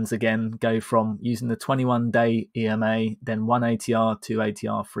ATR bands again go from using the 21-day EMA, then 1 ATR, 2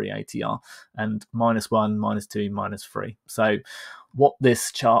 ATR, 3 ATR, and -1, -2, -3. So what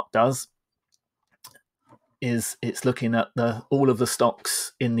this chart does is it's looking at all of the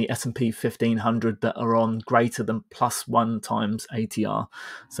stocks in the S&P 1500 that are on greater than +1 times ATR.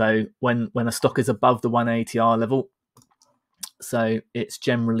 So when a stock is above the 1 ATR level, so it's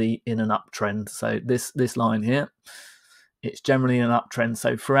generally in an uptrend. So this line here, it's generally in an uptrend.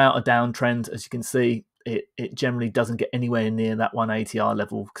 So throughout a downtrend, as you can see, it generally doesn't get anywhere near that 1 ATR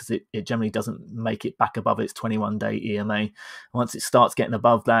level because it generally doesn't make it back above its 21-day EMA. Once it starts getting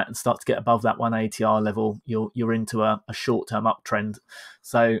above that and starts to get above that 1 ATR level, you're into a short-term uptrend.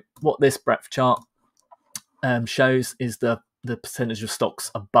 So what this breadth chart shows is the percentage of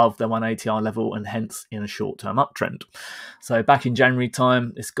stocks above the 1 ATR level and hence in a short-term uptrend. So back in January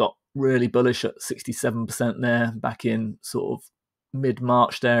time, it's got really bullish at 67% there. Back in sort of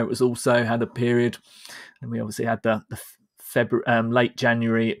mid-March there, it was also had a period, and we obviously had the February, late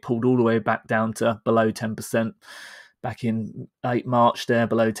January, it pulled all the way back down to below 10%. Back in late March there,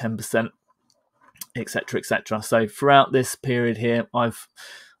 below 10%, etc., etc. So throughout this period here, I've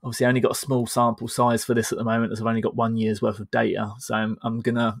obviously only got a small sample size for this at the moment, as I've only got 1 year's worth of data. So I'm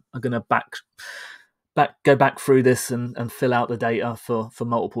gonna go back through this and fill out the data for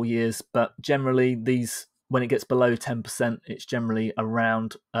multiple years. But generally, when it gets below 10%, it's generally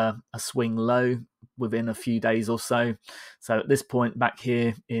around a swing low within a few days or so. So at this point back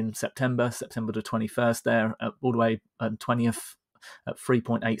here in September the 21st there, all the way 20th at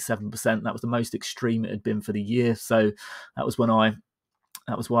 3.87%. That was the most extreme it had been for the year. So that was why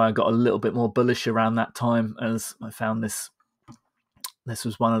I got a little bit more bullish around that time, as I found this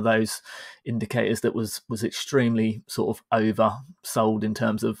was one of those indicators that was extremely sort of oversold in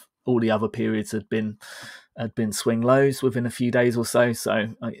terms of all the other periods had been swing lows within a few days or so.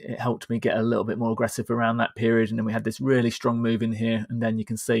 So it helped me get a little bit more aggressive around that period. And then we had this really strong move in here. And then you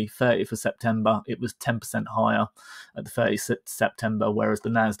can see 30th of September, it was 10% higher at the 30th of September, whereas the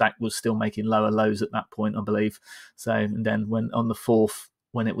NASDAQ was still making lower lows at that point, I believe. So, and then when on the 4th,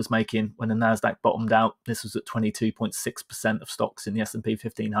 when the NASDAQ bottomed out, this was at 22.6% of stocks in the S&P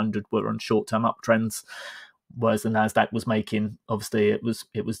 1500 were on short-term uptrends, whereas the NASDAQ was making, obviously it was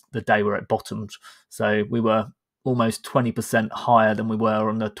the day where it bottomed. So we were almost 20% higher than we were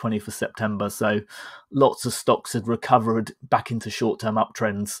on the 20th of September. So lots of stocks had recovered back into short-term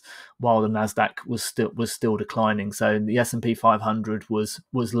uptrends while the NASDAQ was still declining. So the S&P 500 was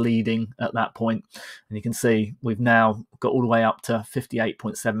leading at that point. And you can see we've now got all the way up to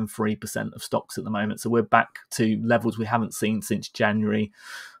 58.73% of stocks at the moment. So we're back to levels we haven't seen since January,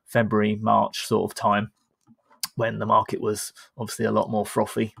 February, March sort of time, when the market was obviously a lot more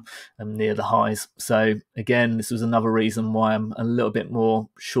frothy and near the highs. So again, this was another reason why I'm a little bit more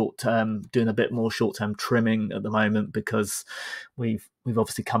short-term, doing a bit more short-term trimming at the moment, because we've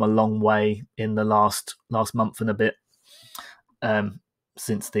obviously come a long way in the last month and a bit,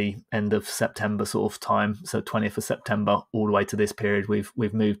 since the end of September sort of time. So 20th of September all the way to this period,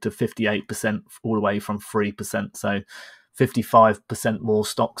 we've moved to 58% all the way from 3%. So 55% more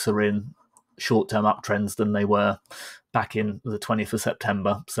stocks are in short-term uptrends than they were back in the 20th of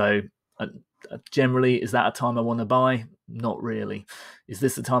September. So generally, is that a time I want to buy? Not really. Is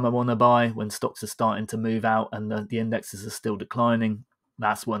this the time I want to buy when stocks are starting to move out and the indexes are still declining?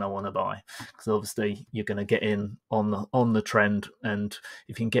 That's when I want to buy, because obviously you're going to get in on the trend, and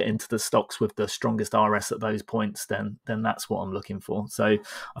if you can get into the stocks with the strongest RS at those points, then that's what I'm looking for. So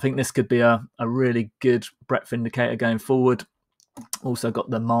I think this could be a really good breadth indicator going forward. Also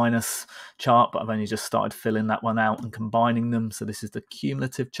got the minus chart, but I've only just started filling that one out and combining them. So this is the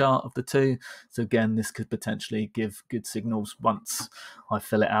cumulative chart of the two. So again, this could potentially give good signals once I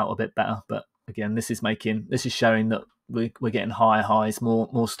fill it out a bit better. But again, this is showing that we're getting higher highs.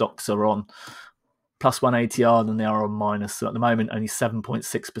 More stocks are on +1 ATR than they are on minus. So at the moment, only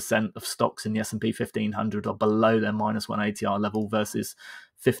 7.6% of stocks in the S&P 1500 are below their -1 ATR level versus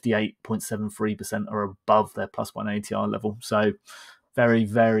 58.73% are above their +1 ATR level. So very,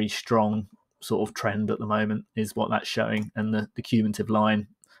 very strong sort of trend at the moment is what that's showing. And the cumulative line,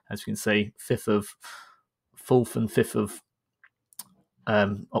 as you can see, 4th and 5th of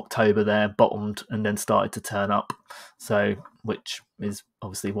October there bottomed and then started to turn up. So which is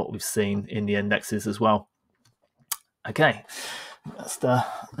obviously what we've seen in the indexes as well. Okay, that's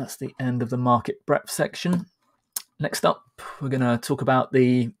the end of the market breadth section. Next up, we're going to talk about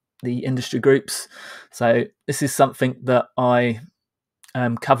the industry groups. So this is something that I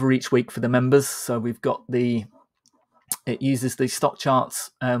cover each week for the members. So we've got it uses the stock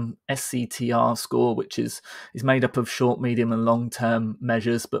charts SCTR score, which is made up of short, medium, and long-term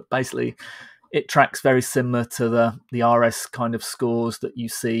measures, but basically it tracks very similar to the RS kind of scores that you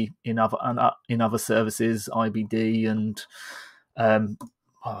see in other services, IBD and I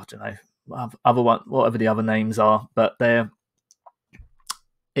don't know, other one, whatever the other names are, but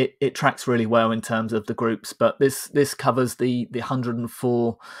it tracks really well in terms of the groups. But this covers the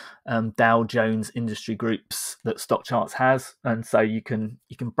 104 Dow Jones industry groups that stock charts has, and so you can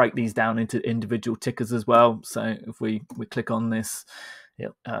break these down into individual tickers as well. So if we click on this,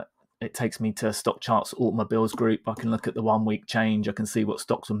 it takes me to stock charts automobiles group. I can look at the 1 week change. I can see what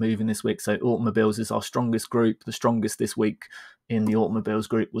stocks are moving this week. So automobiles is our strongest group. The strongest this week in the automobiles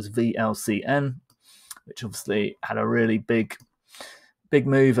group was VLCN, which obviously had a really big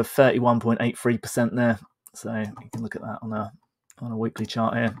move of 31.83% there. So you can look at that on a weekly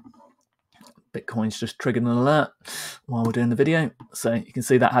chart here. Bitcoin's just triggered an alert while we're doing the video. So you can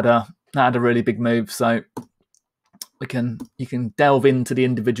see that had a really big move. So you can delve into the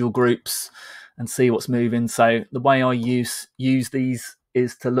individual groups and see what's moving. So the way I use these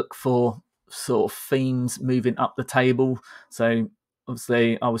is to look for sort of themes moving up the table. So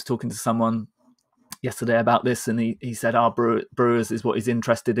obviously I was talking to someone yesterday about this, and he said brewers is what he's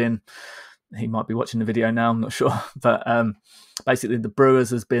interested in. He might be watching the video now, I'm not sure. But basically the brewers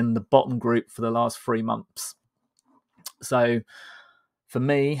has been the bottom group for the last 3 months. So for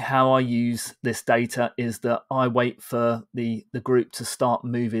me, how I use this data is that I wait for the group to start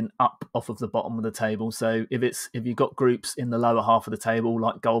moving up off of the bottom of the table. So if you've got groups in the lower half of the table,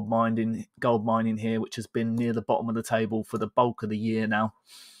 like gold mining here, which has been near the bottom of the table for the bulk of the year now,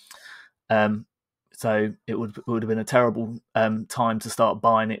 so it would have been a terrible time to start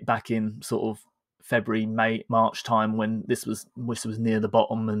buying it back in sort of February, March time when this was near the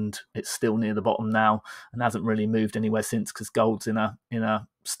bottom, and it's still near the bottom now and hasn't really moved anywhere since, because gold's in a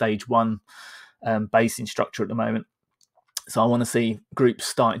stage 1 basing structure at the moment. So I want to see groups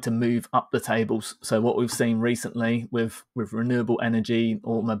starting to move up the tables. So what we've seen recently with renewable energy,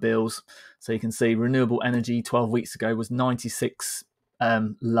 automobiles, so you can see renewable energy 12 weeks ago was 96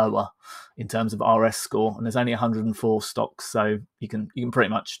 lower in terms of RS score, and there's only 104 stocks, so you can pretty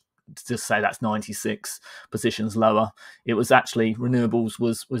much just say that's 96 positions lower. It was actually renewables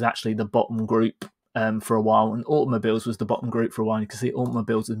was actually the bottom group for a while, and automobiles was the bottom group for a while. You can see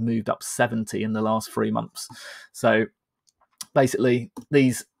automobiles have moved up 70 in the last 3 months. So basically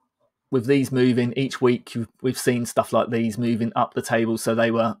with these moving each week, we've seen stuff like these moving up the table. So they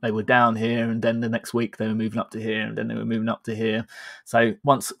were down here, and then the next week they were moving up to here, and then they were moving up to here. So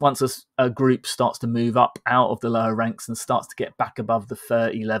once a group starts to move up out of the lower ranks and starts to get back above the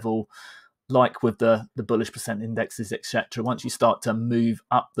 30 level, like with the bullish percent indexes, etc., once you start to move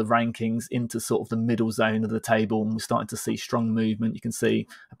up the rankings into sort of the middle zone of the table, and we're starting to see strong movement. You can see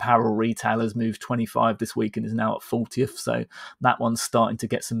apparel retailers moved 25 this week and is now at 40th. So that one's starting to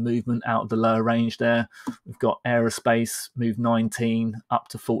get some movement out of the lower range there. We've got aerospace moved 19 up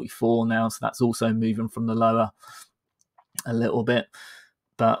to 44 now. So that's also moving from the lower a little bit.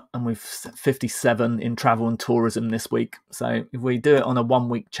 And we've 57 in travel and tourism this week. So if we do it on a 1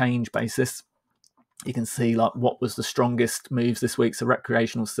 week change basis, you can see like what was the strongest moves this week. So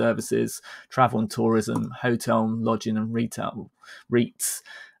recreational services, travel and tourism, hotel, lodging and retail, REITs,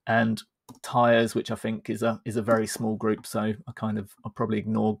 and tires, which I think is a very small group. So I'll probably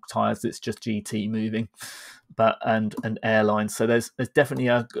ignore tires. It's just GT moving, but and airlines. So there's definitely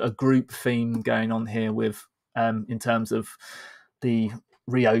a group theme going on here with in terms of the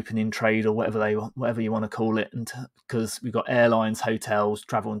reopening trade, or whatever you want to call it, and because we've got airlines, hotels,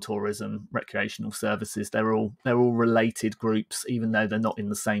 travel and tourism, recreational services. They're all related groups, even though they're not in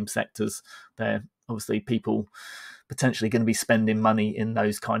the same sectors. They're obviously people potentially going to be spending money in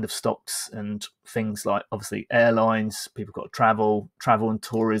those kind of stocks, and things like obviously airlines, people got travel and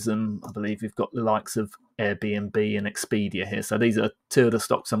tourism. I believe we've got the likes of Airbnb and Expedia here. So these are two of the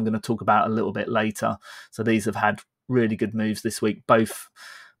stocks I'm going to talk about a little bit later. So these have had really good moves this week. Both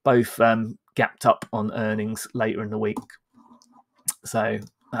gapped up on earnings later in the week. So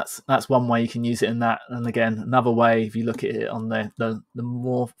that's one way you can use it in that. And again, another way, if you look at it on the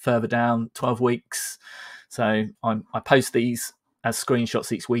more further down, 12 weeks. So I post these as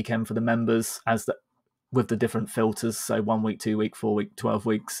screenshots each weekend for the members with the different filters. So 1 week, 2 week, 4 week, 12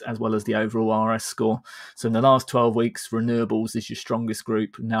 weeks, as well as the overall RS score. So in the last 12 weeks, renewables is your strongest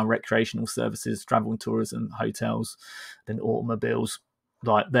group. Now recreational services, travel and tourism, hotels, then automobiles.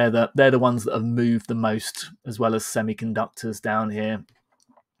 Like they're the ones that have moved the most, as well as semiconductors down here.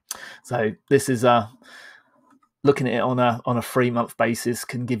 So this is looking at it on a 3-month basis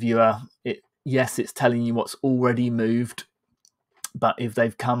can give you yes, it's telling you what's already moved. But if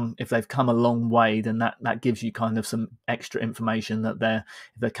they've come a long way, then that gives you kind of some extra information that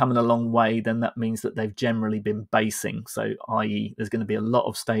if they're coming a long way, then that means that they've generally been basing. So i.e. there's going to be a lot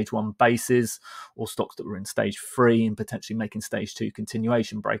of stage 1 bases, or stocks that were in stage 3 and potentially making stage 2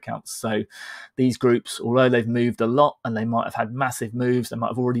 continuation breakouts. So these groups, although they've moved a lot and they might have had massive moves, they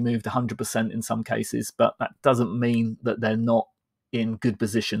might have already moved 100% in some cases, but that doesn't mean that they're not in good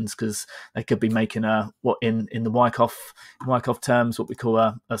positions, because they could be making what in the Wyckoff terms, what we call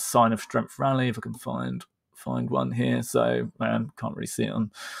a sign of strength rally. If I can find one here. So can't really see it on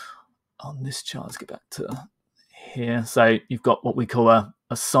this chart. Let's get back to here. So you've got what we call a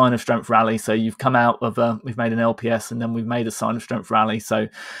sign of strength rally. So you've come out of we've made an LPS and then we've made a sign of strength rally. So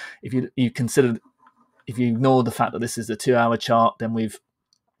if you ignore the fact that this is a 2-hour chart, then we've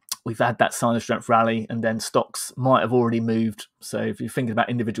had that sign of strength rally, and then stocks might have already moved. So if you're thinking about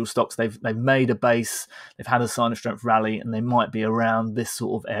individual stocks, they've made a base, they've had a sign of strength rally, and they might be around this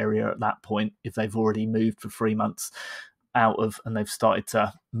sort of area at that point if they've already moved for 3 months out of, and they've started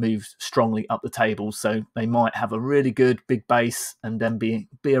to move strongly up the table. So they might have a really good big base and then be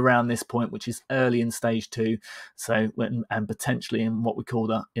around this point, which is early in stage 2. So and potentially in what we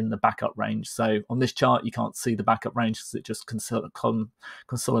call in the backup range. So on this chart, you can't see the backup range because it just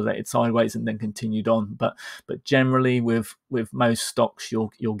consolidated sideways and then continued on. But generally with most stocks,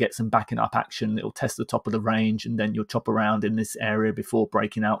 you'll get some backing up action. It'll test the top of the range and then you'll chop around in this area before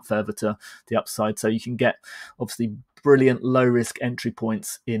breaking out further to the upside. So you can get obviously brilliant low risk entry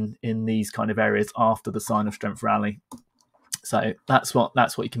points in these kind of areas after the sign of strength rally. So that's what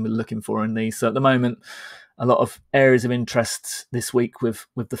you can be looking for in these. So at the moment, a lot of areas of interest this week with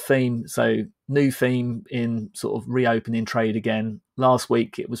the theme. So new theme in sort of reopening trade again. Last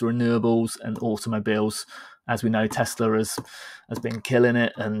week it was renewables and automobiles. As we know, Tesla has been killing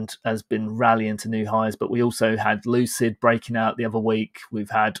it and has been rallying to new highs. But we also had Lucid breaking out the other week.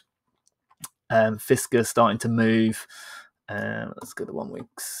 We've had Fisker starting to move. Let's go to 1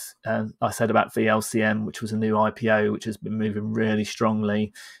 week's. I said about VLCM, which was a new IPO, which has been moving really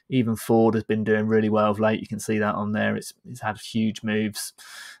strongly. Even Ford has been doing really well of late. You can see that on there. It's had huge moves,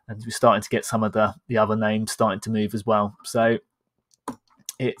 and we're starting to get some of the other names starting to move as well. So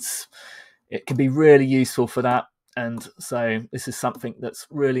it can be really useful for that. And so this is something that's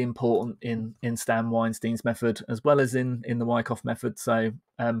really important in Stan Weinstein's method as well as in the Wyckoff method. So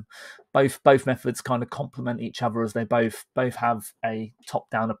both methods kind of complement each other, as they both have a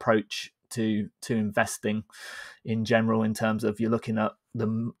top-down approach to investing in general, in terms of you're looking at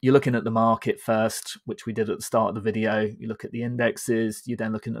the market first, which we did at the start of the video. You look at the indexes, you're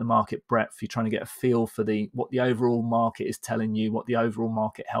then looking at the market breadth. You're trying to get a feel for what the overall market is telling you, what the overall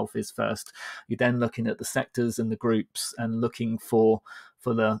market health is first. You're then looking at the sectors and the groups and looking for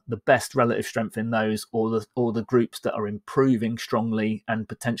the best relative strength in those, or the groups that are improving strongly and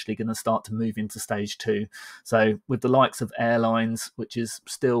potentially going to start to move into stage 2. So with the likes of airlines, which is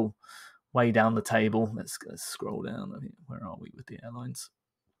still way down the table. Let's scroll down. Where are we with the airlines?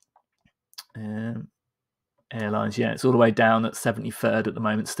 Airlines, yeah, it's all the way down at 73rd at the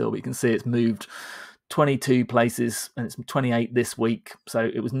moment still, but you can see it's moved 22 places and it's 28 this week. So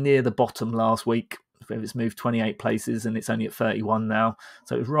it was near the bottom last week. it's moved 28 places and it's only at 31 now.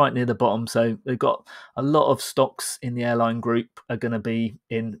 So it's right near the bottom. So they've got a lot of stocks in the airline group are going to be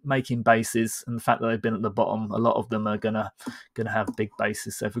in making bases, and the fact that they've been at the bottom, a lot of them are going to have big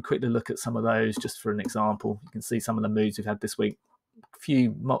bases. So if we quickly look at some of those, just for an example, you can see some of the moves we've had this week. A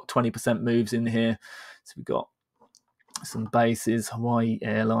few 20% moves in here. So we've got some bases, Hawaii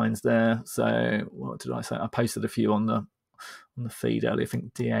Airlines there. So what did I say? I posted a few on the feed earlier. I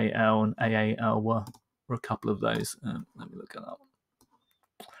think DAL and AAL were a couple of those. Let me look at that.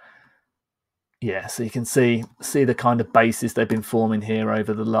 Yeah, so you can see the kind of bases they've been forming here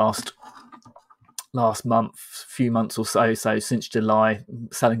over the last month, few months or so. So since July,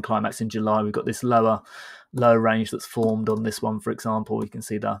 selling climax in July, we've got this lower range that's formed on this one. For example, you can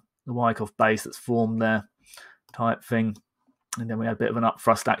see the Wyckoff base that's formed there, type thing. And then we had a bit of an up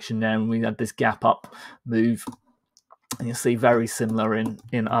thrust action there, and we had this gap up move. And you'll see very similar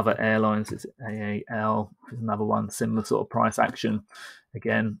in other airlines. It's AAL, there's another one, similar sort of price action.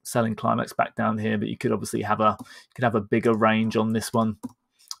 Again, selling climax back down here, but you could obviously have a bigger range on this one,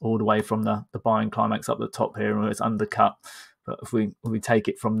 all the way from the buying climax up the top here, where it's undercut. But if we take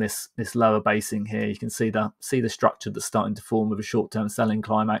it from this lower basing here, you can see the structure that's starting to form with a short-term selling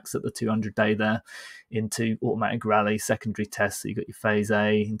climax at the 200-day there into automatic rally, secondary test. So you've got your phase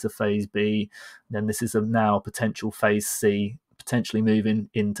A into phase B. And then this is now a potential phase C, potentially moving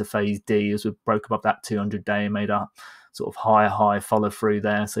into phase D as we broke above that 200-day and made a sort of high follow through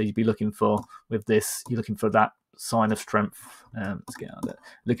there. So you'd be looking for, with this, you're looking for that sign of strength. Let's get out of it.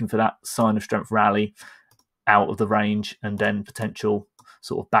 Looking for that sign of strength rally out of the range, and then potential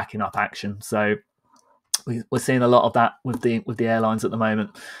sort of backing up action. So we're seeing a lot of that with the airlines at the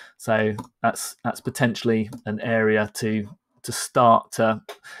moment. So that's potentially an area to start to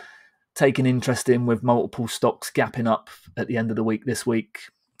take an interest in, with multiple stocks gapping up at the end of the week this week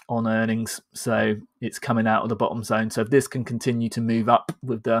on earnings. So it's coming out of the bottom zone. So if this can continue to move up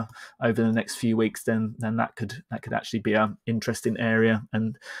with over the next few weeks, then that could actually be an interesting area,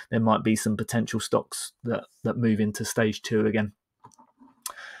 and there might be some potential stocks that move into stage 2 again.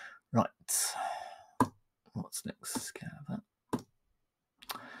 Right, what's next?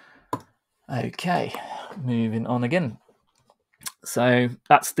 Okay, moving on again. So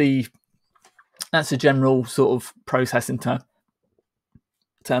that's the general sort of process in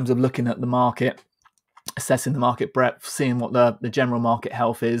terms of looking at the market, assessing the market breadth, seeing what the general market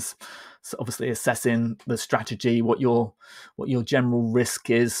health is. So obviously assessing the strategy, what your general risk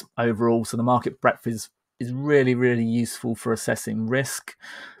is overall. So the market breadth is really, really useful for assessing risk,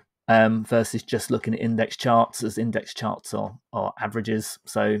 versus just looking at index charts, as index charts are averages,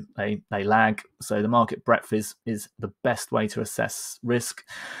 so they lag. So the market breadth is the best way to assess risk.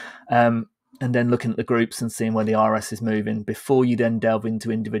 And then looking at the groups and seeing where the RS is moving before you then delve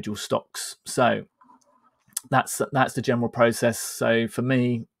into individual stocks. So that's the general process. So for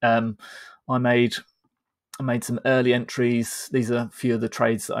me, I made some early entries. These are a few of the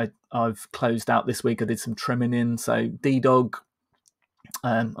trades that I've closed out this week. I did some trimming in. So DDOG,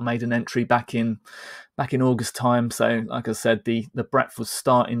 I made an entry back in August time. So like I said, the breadth was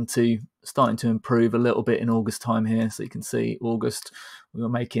starting to improve a little bit in August time here. So you can see August, we were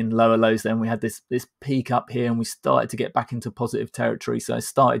making lower lows. Then we had this peak up here, and we started to get back into positive territory. So I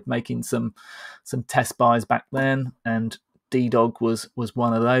started making some test buys back then, and DDOG was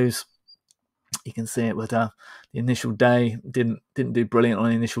one of those. You can see it with the initial day. Didn't do brilliant on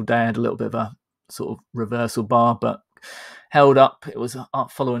the initial day. I had a little bit of a sort of reversal bar, but held up. It was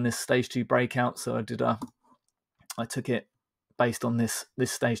up following this stage 2 breakout. So I took it based on this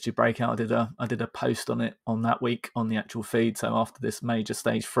stage 2 breakout. I did a post on it on that week on the actual feed. So after this major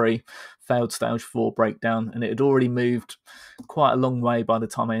stage 3, failed stage 4 breakdown, and it had already moved quite a long way by the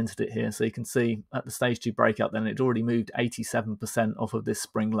time I entered it here. So you can see at the stage 2 breakout, then it already moved 87% off of this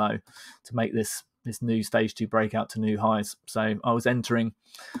spring low to make this new stage 2 breakout to new highs. So I was entering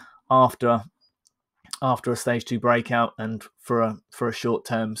after a stage 2 breakout, and for a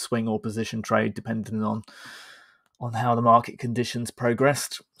short-term swing or position trade, depending on how the market conditions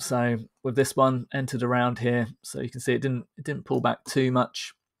progressed. So with this one, entered around here. So you can see it didn't pull back too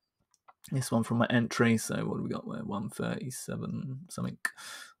much. This one from my entry. So what do we got there? 137 something.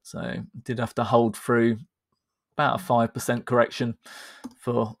 So did have to hold through about a 5% correction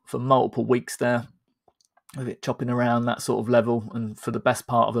for multiple weeks there, with it chopping around that sort of level. And for the best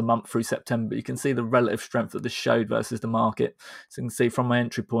part of the month through September, you can see the relative strength that this showed versus the market. So you can see from my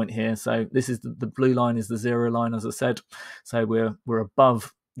entry point here. So this is the blue line is the 0 line, as I said. So we're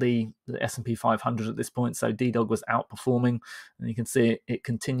above the S&P 500 at this point. So DDOG was outperforming, and you can see it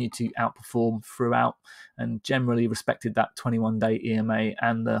continued to outperform throughout, and generally respected that 21-day EMA,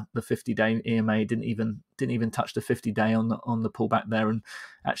 and the 50-day EMA didn't even touch the 50-day on the pullback there, and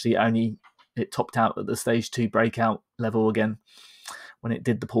actually it topped out at the stage 2 breakout level again when it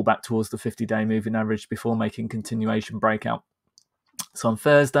did the pullback towards the 50-day moving average before making continuation breakout. So on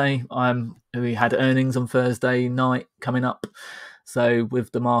Thursday, we had earnings on Thursday night coming up. So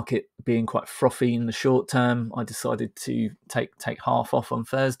with the market being quite frothy in the short term, I decided to take half off on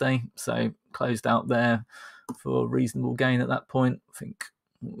Thursday. So closed out there for a reasonable gain at that point. I think,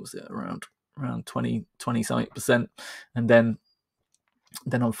 what was it, around 20 something percent. And then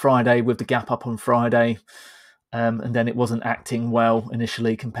on Friday, with the gap up on Friday, and then it wasn't acting well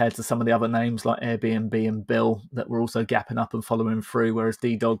initially compared to some of the other names like Airbnb and Bill that were also gapping up and following through, whereas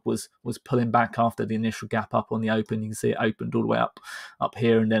DDOG was pulling back after the initial gap up on the open. You can see it opened all the way up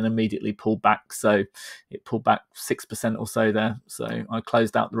here and then immediately pulled back. So it pulled back 6% or so there. So I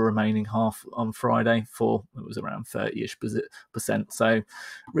closed out the remaining half on Friday for, it was around 30-ish%. So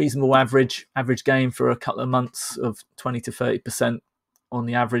reasonable average gain for a couple of months of 20 to 30% on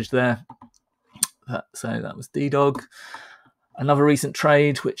the average there. So that was DDOG. Another recent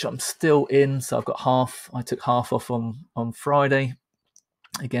trade, which I'm still in. So I've got half. I took half off on Friday.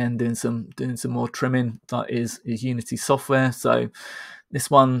 Again, doing some more trimming. That is Unity Software. So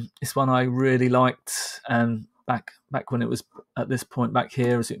this one I really liked, and back when it was at this point back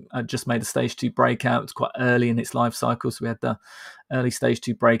here, as I just made a stage 2 breakout. It's quite early in its life cycle, so we had the early stage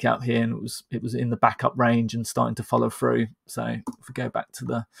 2 breakout here, and it was in the backup range and starting to follow through. So if we go back to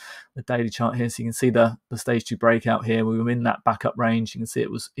the daily chart here, so you can see the stage 2 breakout here. We were in that backup range. You can see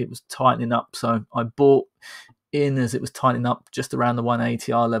it was tightening up. So I bought in as it was tightening up just around the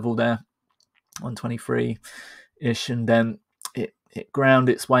 180R level there, 123-ish, and then it ground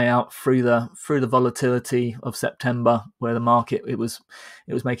its way out through the volatility of September, where the market it was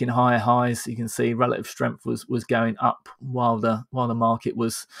making higher highs. You can see relative strength was going up while the market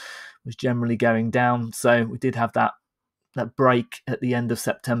was generally going down. So we did have that break at the end of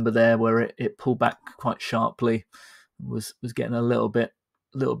September there, where it pulled back quite sharply, was getting a little bit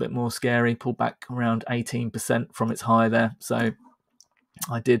more scary. Pulled back around 18% from its high there. So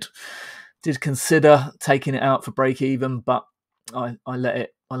I did consider taking it out for break even, but I let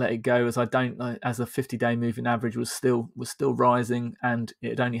it go, as as the 50-day moving average was still rising, and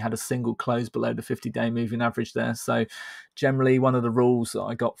it only had a single close below the 50-day moving average there. So generally, one of the rules that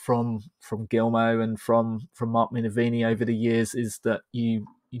I got from Gilmo and from Mark Minervini over the years is that you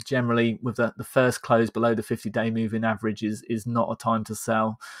generally, with the first close below the 50-day moving average is not a time to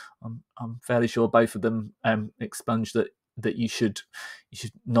sell. I'm fairly sure both of them expunge that you should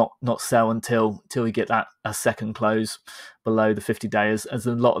not sell until you get a second close below the 50 days, as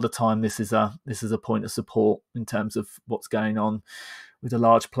a lot of the time this is a point of support in terms of what's going on with the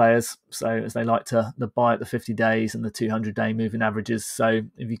large players. So as they like to buy at the 50 days and the 200-day moving averages. So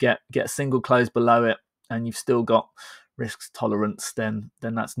if you get a single close below it and you've still got risk tolerance, then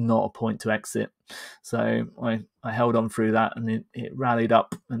that's not a point to exit. So I held on through that, and it rallied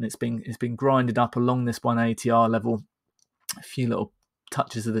up, and it's been grinded up along this 180R level, a few little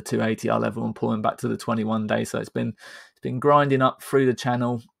touches of the 280R level, and pulling back to the 21-day. So it's been grinding up through the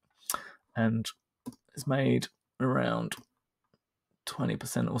channel, and it's made around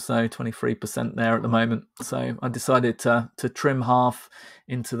 20% or so, 23% there at the moment. So I decided to trim half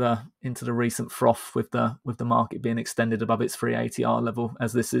into the recent froth with the market being extended above its 380R level,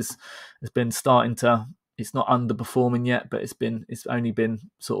 as this has been starting to, it's not underperforming yet, but it's only been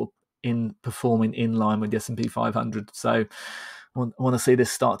sort of performing in line with the S&P 500. So I want to see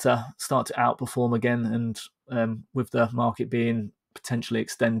this start to outperform again, and with the market being potentially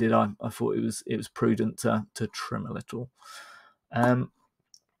extended, I thought it was prudent to trim a little.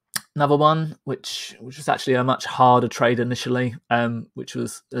 Another one, which was actually a much harder trade initially, which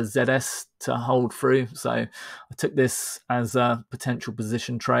was a ZS to hold through. So I took this as a potential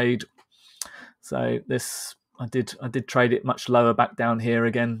position trade. So this, I did trade it much lower back down here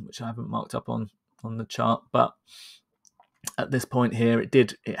again, which I haven't marked up on the chart, but at this point here, it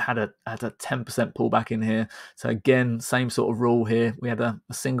had a 10% pullback in here. So again, same sort of rule here. We had a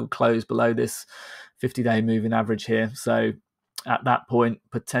single close below this 50-day moving average here. So at that point,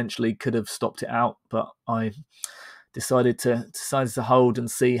 potentially could have stopped it out, but I decided to hold and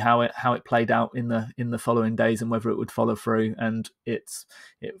see how it played out in the following days, and whether it would follow through. And it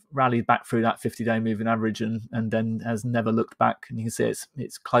rallied back through that 50-day moving average, and then has never looked back. And you can see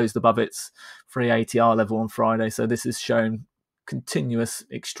it's closed above its 380R level on Friday. So this has shown continuous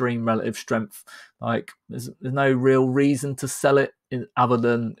extreme relative strength. Like there's no real reason to sell it other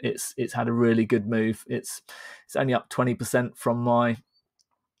than it's had a really good move. It's only up 20% from my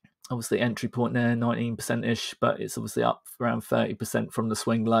obviously entry point there, 19%ish, but it's obviously up around 30% from the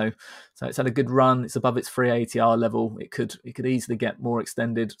swing low. So it's had a good run. It's above its free ATR level. It could easily get more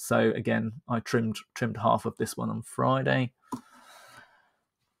extended. So again, I trimmed half of this one on Friday.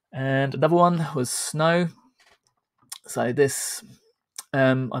 And another one was Snow. So this,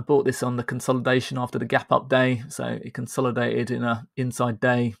 I bought this on the consolidation after the gap up day. So it consolidated in a inside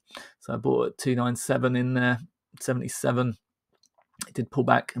day. So I bought at 297 in there, 77. It did pull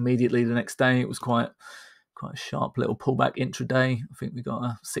back immediately the next day. It was quite a sharp little pullback intraday. I think we got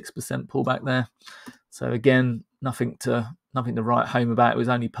a 6% pullback there. So again, nothing to write home about. It was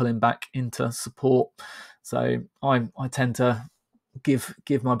only pulling back into support. So I tend to give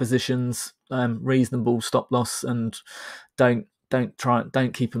my positions reasonable stop loss and don't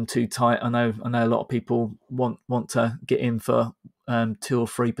keep them too tight. I know a lot of people want to get in for 2 or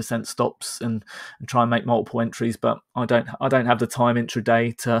 3% stops and try and make multiple entries, but I don't have the time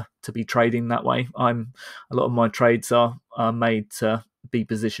intraday to be trading that way. A lot of my trades are made to be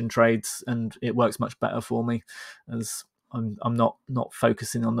position trades, and it works much better for me as I'm not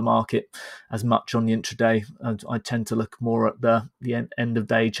focusing on the market as much on the intraday. I tend to look more at the end of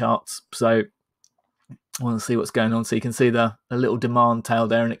day charts. So I want to see what's going on. So you can see a little demand tail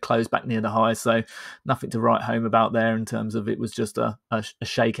there, and it closed back near the high. So nothing to write home about there in terms of it was just a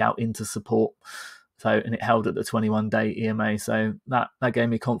shakeout into support. So, and it held at the 21-day EMA. So that gave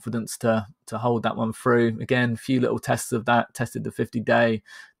me confidence to hold that one through. Again, a few little tests of that. Tested the 50-day,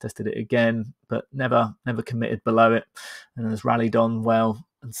 tested it again, but never committed below it, and has rallied on well.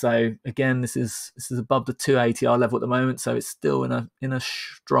 And so again, this is above the 2 ATR level at the moment. So it's still in a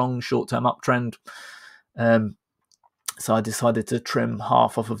strong short-term uptrend. So I decided to trim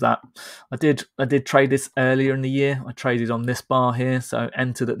half off of that. I did trade this earlier in the year. I traded on this bar here, so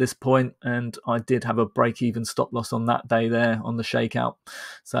entered at this point, and I did have a break-even stop loss on that day there on the shakeout.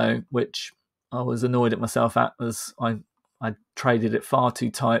 So which I was annoyed at myself at, as I traded it far too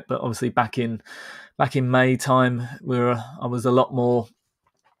tight. But obviously back in May time, I was a lot more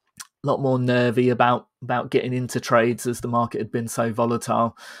nervy about getting into trades as the market had been so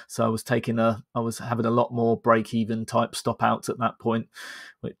volatile. So I was having a lot more break-even type stop outs at that point,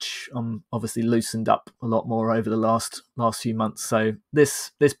 which obviously loosened up a lot more over the last few months. So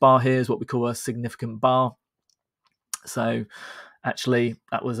this bar here is what we call a significant bar. So actually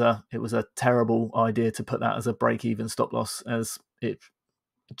it was a terrible idea to put that as a break-even stop loss, as it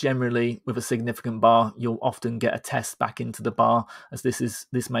generally with a significant bar you'll often get a test back into the bar, as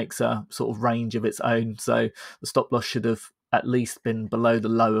this makes a sort of range of its own. So the stop loss should have at least been below the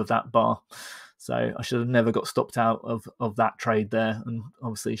low of that bar. So I should have never got stopped out of that trade there, and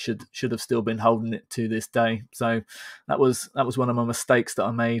obviously should have still been holding it to this day. So that was one of my mistakes that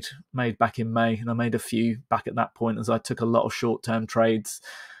I made back in May, and I made a few back at that point, as I took a lot of short-term trades,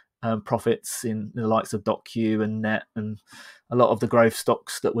 profits in the likes of DOQ and Net, and a lot of the growth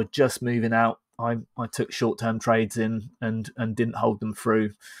stocks that were just moving out. I took short-term trades in and didn't hold them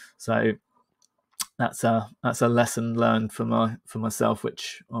through. So that's a lesson learned for myself,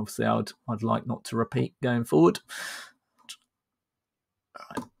 which obviously I'd like not to repeat going forward. All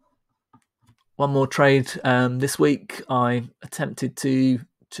right. One more trade this week. I attempted to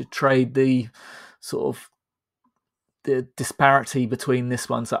trade the sort of the disparity between this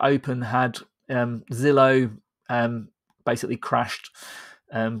one. So Open had Zillow basically crashed,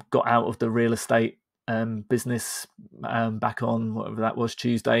 got out of the real estate business back on whatever that was,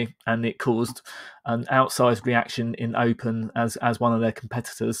 Tuesday, and it caused an outsized reaction in Open as one of their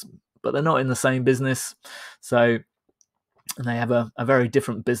competitors, but they're not in the same business. So, and they have a very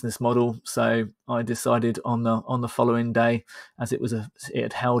different business model. So I decided on the following day, as it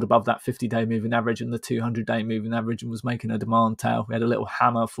had held above that 50-day moving average and the 200-day moving average, and was making a demand tail. We had a little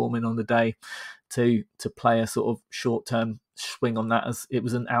hammer forming on the day to play a sort of short-term swing on that, as it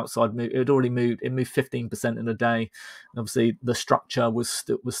was an outside move. It had already moved. It moved 15% in a day. And obviously, the structure was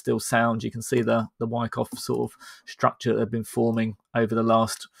still sound. You can see the Wyckoff sort of structure that had been forming over the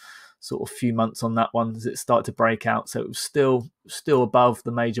last sort of few months on that one as it started to break out. So it was still above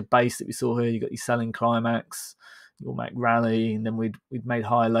the major base that we saw here. You got your selling climax, your Mac rally, and then we'd made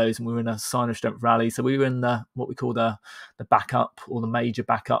high lows, and we were in a sign of strength rally. So we were in what we call the backup, or the major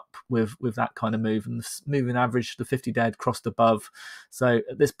backup with that kind of move, and the moving average, the 50-day had crossed above. So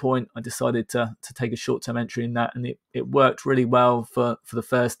at this point I decided to take a short-term entry in that, and it worked really well for the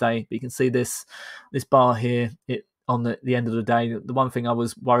first day. But you can see this bar here, it on the end of the day. The one thing I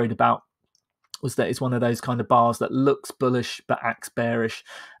was worried about was that it's one of those kind of bars that looks bullish but acts bearish.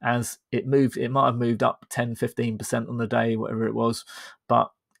 As it moved, it might have moved up 10-15% on the day, whatever it was,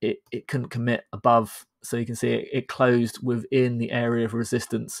 but it couldn't commit above. So you can see it closed within the area of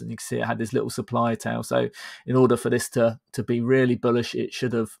resistance, and you can see it had this little supply tail. So in order for this to be really bullish, it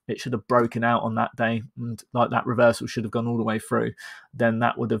should have broken out on that day, and like that reversal should have gone all the way through. Then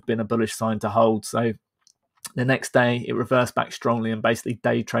that would have been a bullish sign to hold. So the next day it reversed back strongly and basically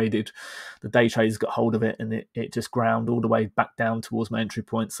day traded. The day traders got hold of it, and it just ground all the way back down towards my entry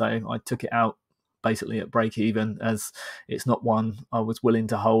point. So I took it out basically at break even, as it's not one I was willing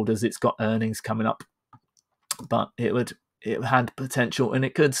to hold, as it's got earnings coming up, but it had potential, and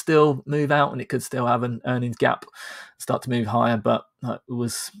it could still move out, and it could still have an earnings gap, start to move higher. But it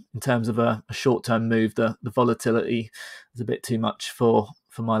was, in terms of a short-term move, the volatility was a bit too much for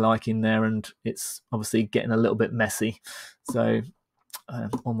my liking there, and it's obviously getting a little bit messy. So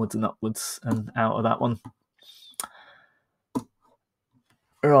onwards and upwards and out of that one.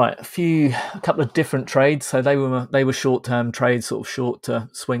 Right, a couple of different trades. So they were short-term trades, sort of short to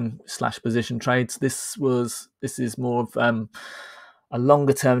swing / position trades. This is more of a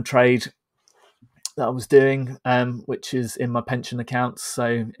longer-term trade that I was doing, which is in my pension accounts.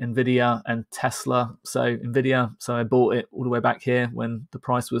 So NVDA and Tesla. So NVDA, so I bought it all the way back here when the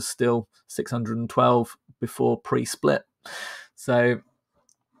price was still 612 before pre-split. So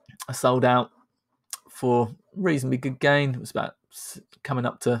I sold out for reasonably good gain. It was about coming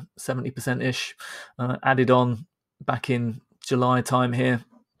up to 70%-ish. Added on back in July time here.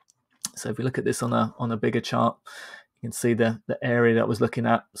 So if we look at this on a bigger chart, you can see the area that I was looking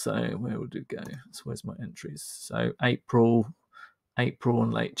at. So where would it go? So where's my entries? So April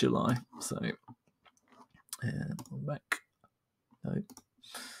and late July. So back. No.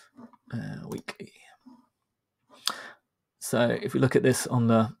 Weekly. So if we look at this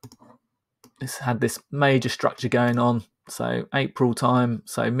this had this major structure going on. So April time,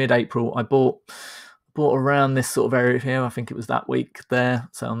 so mid-April, I bought around this sort of area here. I think it was that week there.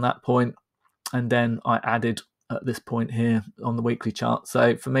 So on that point, and then I added at this point here on the weekly chart.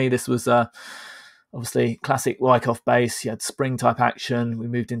 So for me, this was obviously classic Wyckoff base. You had spring type action. We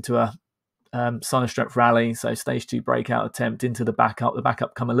moved into a sign of strength rally. So stage 2 breakout attempt into the backup. The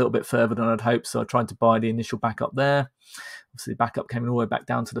backup come a little bit further than I'd hoped. So I tried to buy the initial backup there. Obviously, the backup came all the way back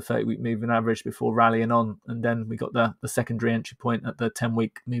down to the 30-week moving average before rallying on. And then we got the secondary entry point at the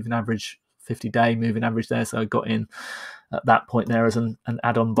 10-week moving average, 50-day moving average there. So I got in at that point there as an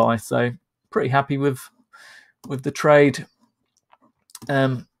add-on buy. So pretty happy with the trade.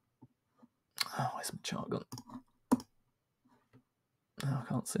 Where's my chart gone? Oh, I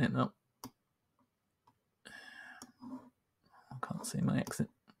can't see it now. I can't see my exit.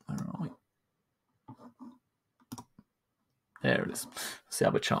 Where are we? There it is. It's the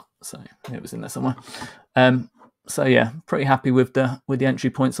other chart. So it was in there somewhere. So yeah, pretty happy with the entry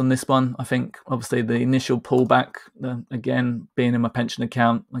points on this one. I think obviously the initial pullback, again being in my pension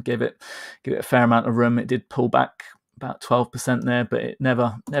account, I give it a fair amount of room. It did pull back about 12% there, but it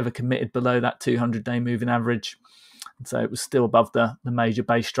never committed below that 200-day moving average. And so it was still above the major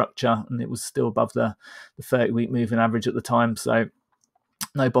base structure, and it was still above the 30-week moving average at the time. So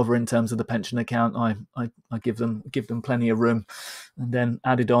no bother in terms of the pension account. I give them plenty of room, and then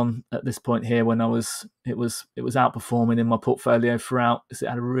added on at this point here when it was outperforming in my portfolio throughout. It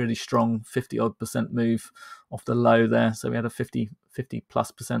had a really strong 50-odd% move off the low there. So we had a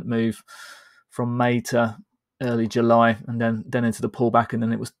 50+% move from May to early July, and then into the pullback, and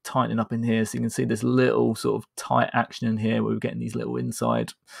then it was tightening up in here. So you can see this little sort of tight action in here where we're getting these little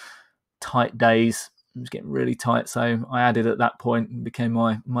inside tight days. It was getting really tight, so I added at that point and became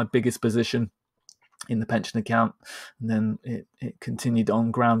my biggest position in the pension account, and then it continued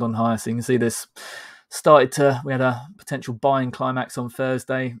on ground on higher. So you can see this we had a potential buying climax on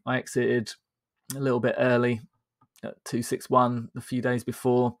Thursday. I exited a little bit early at 261 a few days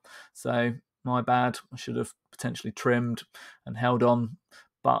before, so my bad. I should have potentially trimmed and held on,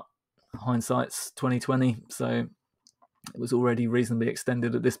 but hindsight's 2020, so it was already reasonably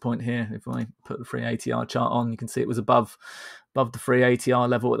extended at this point here. If I put the free ATR chart on, you can see it was above the free ATR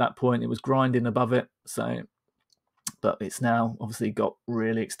level at that point. It was grinding above it, so but it's now obviously got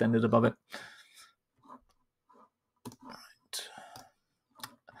really extended above it. Right.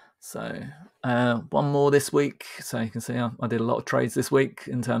 So one more this week. So you can see I did a lot of trades this week.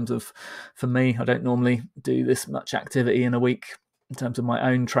 In terms of, for me, I don't normally do this much activity in a week in terms of my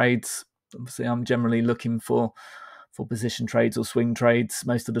own trades. Obviously, I'm generally looking for position trades or swing trades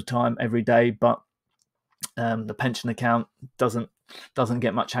most of the time, every day, but the pension account doesn't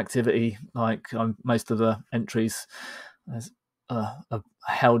get much activity. Like most of the entries are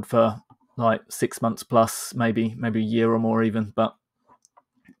held for like 6 months plus, maybe a year or more even. But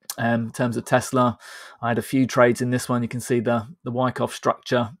in terms of Tesla, I had a few trades in this one. You can see the Wyckoff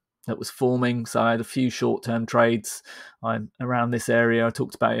structure that was forming. So I had a few short-term trades around this area. I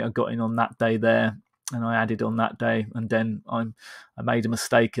talked about it. I got in on that day there, and I added on that day, and then I made a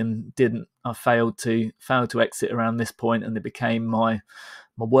mistake and didn't. I failed to exit around this point, and it became my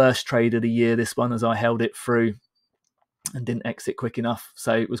worst trade of the year. This one, as I held it through and didn't exit quick enough.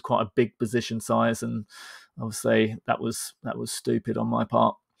 So it was quite a big position size, and obviously that was stupid on my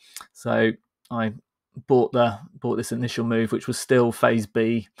part. So I bought this initial move, which was still phase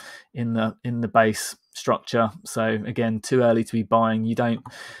B in the base structure. So again, too early to be buying. You don't,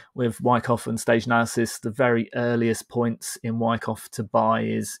 with Wyckoff and stage analysis, the very earliest points in Wyckoff to buy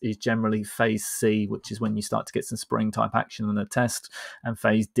is generally phase C, which is when you start to get some spring type action on a test, and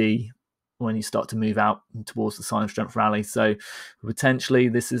phase D when you start to move out towards the sign of strength rally. So potentially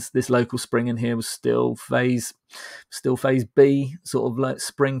this local spring in here was still phase B, sort of like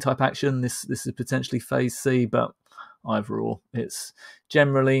spring type action. This is potentially phase C, but overall it's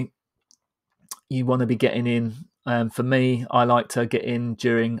generally you want to be getting in. For me, I like to get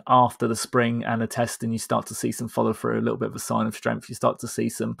in after the spring and a test, and you start to see some follow through, a little bit of a sign of strength. You start to see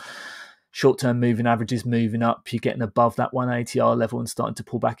some short-term moving averages moving up. You're getting above that 180R level and starting to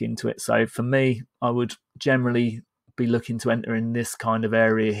pull back into it. So for me, I would generally be looking to enter in this kind of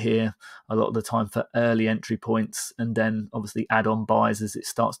area here a lot of the time for early entry points, and then obviously add on buys as it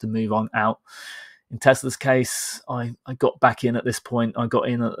starts to move on out. In Tesla's case, I got back in at this point. I got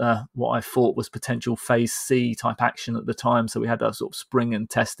in at what I thought was potential phase C type action at the time. So we had that sort of spring and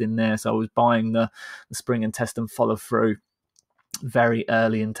test in there. So I was buying the spring and test and follow through very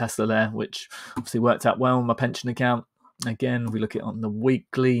early in Tesla there, which obviously worked out well on my pension account. Again, we look at it on the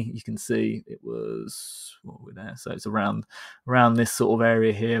weekly, you can see it was, what were we there? So it's around this sort of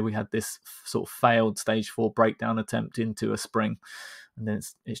area here. We had this sort of failed stage 4 breakdown attempt into a spring, and then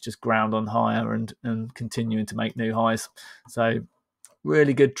it's just ground on higher and continuing to make new highs. So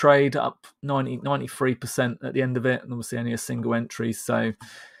really good trade, up 93% at the end of it, and obviously only a single entry. So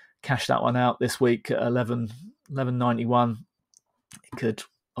cash that one out this week at 11.91. It could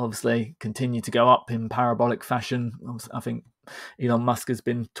obviously continue to go up in parabolic fashion. I think Elon Musk has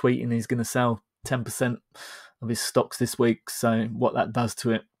been tweeting he's going to sell 10% of his stocks this week. So what that does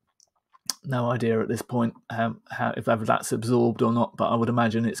to it, no idea at this point, how if ever that's absorbed or not. But I would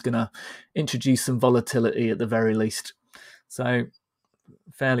imagine it's going to introduce some volatility at the very least. So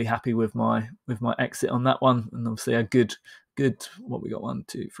fairly happy with my exit on that one, and obviously a good what we got, 1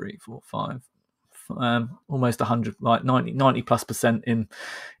 2 3 4 5. Almost 100, like 90+%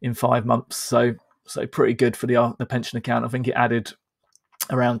 in 5 months. So pretty good for the pension account. I think it added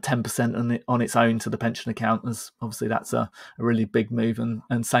around 10% on its own to the pension account, as obviously that's a really big move.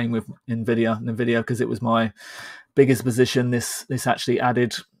 And same with NVDA, because it was my biggest position. This actually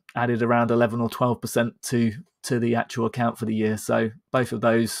added around 11 or 12% to the actual account for the year. So both of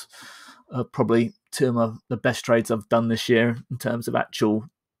those are probably two of the best trades I've done this year in terms of actual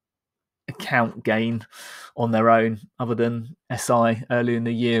account gain on their own, other than SI earlier in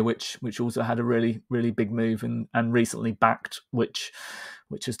the year, which also had a really big move and recently backed, which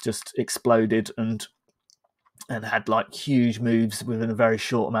has just exploded and had like huge moves within a very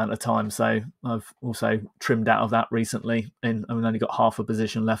short amount of time. So I've also trimmed out of that recently, and I've only got half a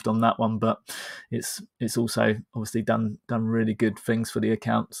position left on that one, but it's also obviously done really good things for the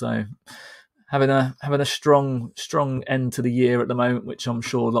account. So having a strong end to the year at the moment, which I'm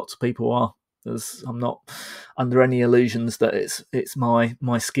sure lots of people are. As I'm not under any illusions that it's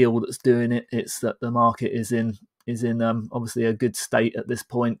my skill that's doing it. It's that the market is in obviously a good state at this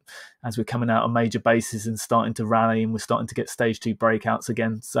point, as we're coming out of major bases and starting to rally, and we're starting to get stage 2 breakouts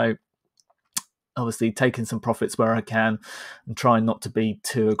again. So obviously taking some profits where I can, and trying not to be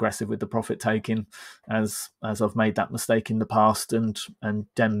too aggressive with the profit taking, as I've made that mistake in the past and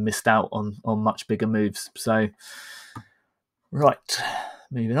then missed out on much bigger moves. So right,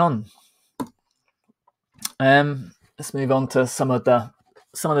 moving on. Let's move on to some of the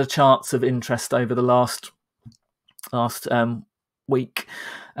charts of interest over the last week.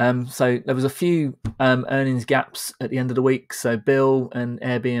 So there was a few earnings gaps at the end of the week. So Bill and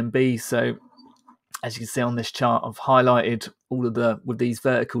Airbnb. So as you can see on this chart, I've highlighted all of with these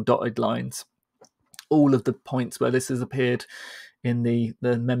vertical dotted lines, all of the points where this has appeared in the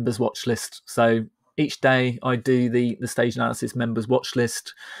members watch list. So each day I do the stage analysis members watch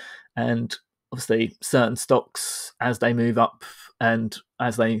list, and obviously certain stocks, as they move up and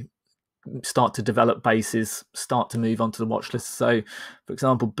as they start to develop bases, start to move onto the watch list. So for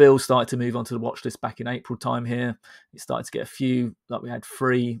example, Bill started to move onto the watch list back in April time here. It started to get a few, like we had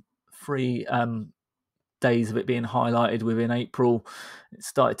three 3 days of it being highlighted within April. It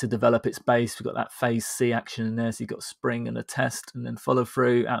started to develop its base. We've got that phase C action in there. So you've got spring and a test, and then follow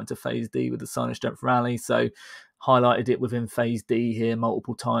through out into phase D with the sign of strength rally. So highlighted it within phase D here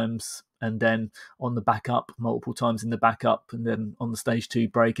multiple times, and then on the back up multiple times in the backup, and then on the stage 2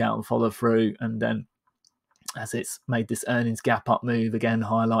 breakout and follow through, and then as it's made this earnings gap up move again,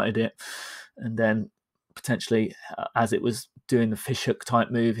 highlighted it, and then potentially as it was doing the fishhook type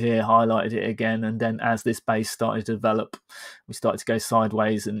move here, highlighted it again, and then as this base started to develop, we started to go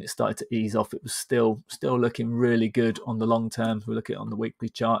sideways and it started to ease off. It was still looking really good on the long term. If we look at it on the weekly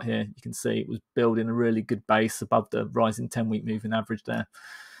chart here, you can see it was building a really good base above the rising 10-week moving average there.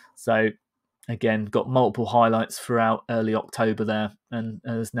 So again, got multiple highlights throughout early October there, and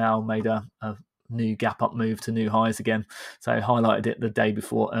has now made a new gap up move to new highs again. So highlighted it the day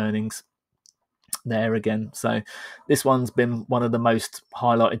before earnings there again. So this one's been one of the most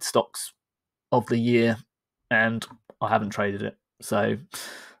highlighted stocks of the year, and I haven't traded it. So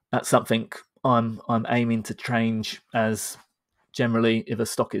that's something I'm aiming to change, as generally if a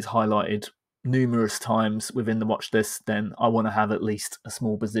stock is highlighted numerous times within the watch list, then I want to have at least a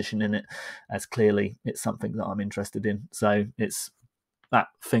small position in it, as clearly it's something that I'm interested in. So it's that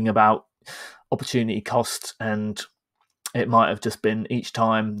thing about opportunity cost, and it might have just been each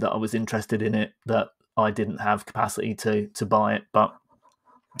time that I was interested in it that I didn't have capacity to buy it. But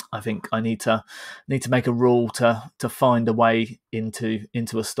I think I need to make a rule to find a way into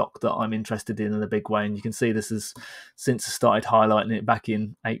a stock that I'm interested in a big way. And you can see this is, since I started highlighting it back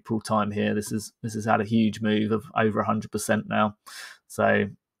in April time here, this has had a huge move of over 100% now. So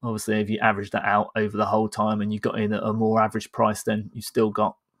obviously if you average that out over the whole time and you got in at a more average price, then you still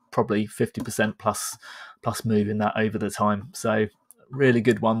got probably 50% plus move in that over the time. So really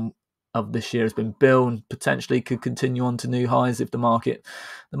good one of this year has been built, and potentially could continue on to new highs if the market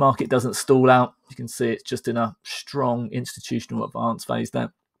doesn't stall out. You can see it's just in a strong institutional advance phase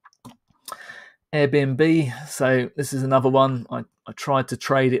there. Airbnb, so this is another one. I tried to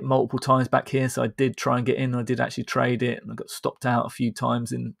trade it multiple times back here, so I did try and get in. I did actually trade it, and I got stopped out a few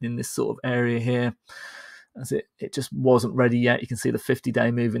times in this sort of area here, as it just wasn't ready yet. You can see the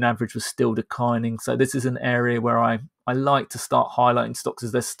 50-day moving average was still declining. So this is an area where I like to start highlighting stocks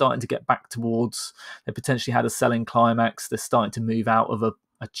as they're starting to get back towards, they potentially had a selling climax, they're starting to move out of a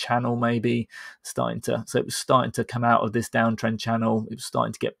channel, maybe so it was starting to come out of this downtrend channel. It was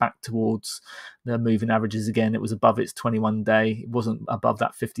starting to get back towards the moving averages again. It was above its 21-day. It wasn't above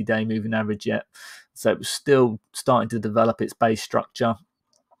that 50-day moving average yet. So it was still starting to develop its base structure.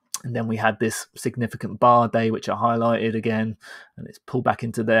 And then we had this significant bar day, which I highlighted again, and it's pulled back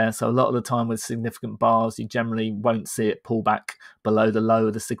into there. So a lot of the time with significant bars, you generally won't see it pull back below the low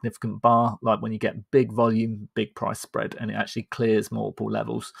of the significant bar, like when you get big volume, big price spread, and it actually clears multiple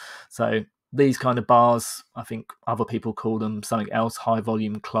levels. So these kind of bars, I think other people call them something else, high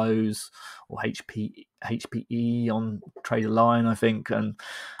volume close, or HPE on Trader Line, I think, and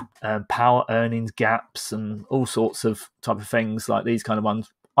power earnings gaps and all sorts of type of things like these kind of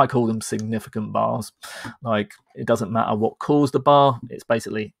ones. I call them significant bars. Like, it doesn't matter what caused the bar.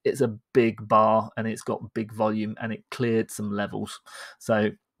 It's a big bar and it's got big volume and it cleared some levels.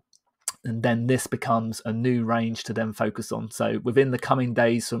 So, and then this becomes a new range to then focus on. So within the coming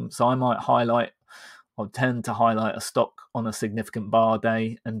days, so I'll tend to highlight a stock on a significant bar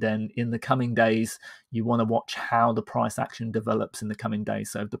day, and then in the coming days, you want to watch how the price action develops in the coming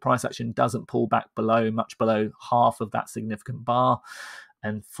days. So if the price action doesn't pull back much below half of that significant bar,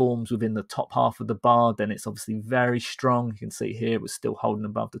 and forms within the top half of the bar, then it's obviously very strong. You can see here it was still holding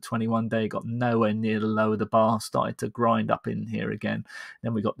above the 21-day, got nowhere near the low of the bar, started to grind up in here again.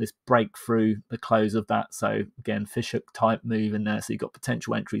 Then we got this breakthrough, the close of that. So again, fishhook type move in there. So you got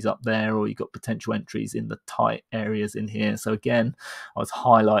potential entries up there, or you got potential entries in the tight areas in here. So again, I was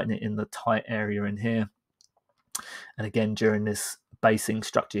highlighting it in the tight area in here. And again, during this basing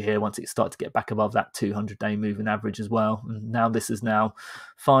structure here, once it started to get back above that 200-day moving average as well. And now this is now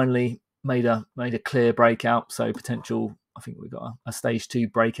finally made a clear breakout. So potential, I think we've got a stage 2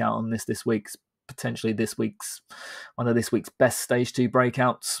 breakout on this week's, potentially one of this week's best stage 2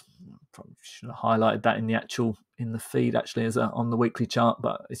 breakouts. Probably should have highlighted that in the feed actually as on the weekly chart,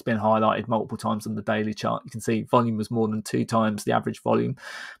 but it's been highlighted multiple times on the daily chart. You can see volume was more than 2 times the average volume,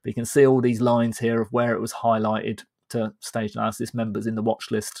 but you can see all these lines here of where it was highlighted to stage analysis members in the watch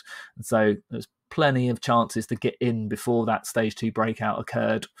list. And so there's plenty of chances to get in before that stage 2 breakout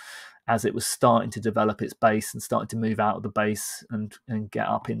occurred, as it was starting to develop its base and starting to move out of the base and get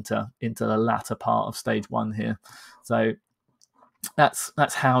up into the latter part of stage 1 here. So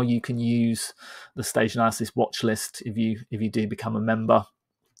that's how you can use the stage analysis watch list if you do become a member.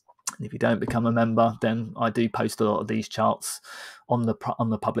 If you don't become a member, then I do post a lot of these charts on the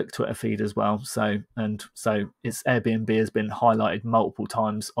public Twitter feed as well. So it's Airbnb has been highlighted multiple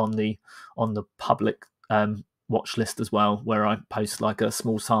times on the public watch list as well, where I post like a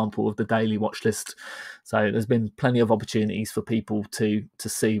small sample of the daily watch list. So there's been plenty of opportunities for people to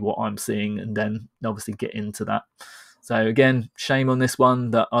see what I'm seeing and then obviously get into that. So again, shame on this one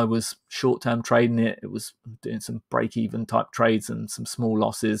that I was short-term trading it. It was doing some break-even type trades and some small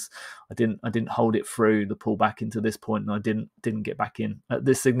losses. I didn't hold it through the pullback into this point, and I didn't get back in at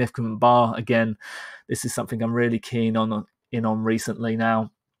this significant bar. Again, this is something I'm really keen on recently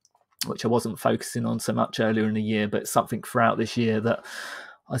now, which I wasn't focusing on so much earlier in the year, but it's something throughout this year that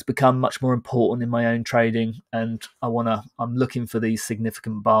has become much more important in my own trading, and I'm looking for these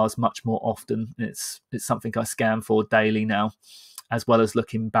significant bars much more often. It's something I scan for daily now, as well as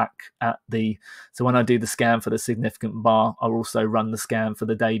looking back at so when I do the scan for the significant bar, I'll also run the scan for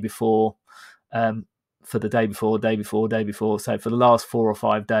the day before, day before. So for the last 4 or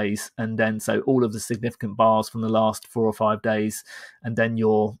 5 days, and then so all of the significant bars from the last 4 or 5 days, and then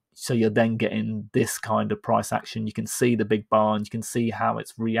you're then getting this kind of price action. You can see the big bar and you can see how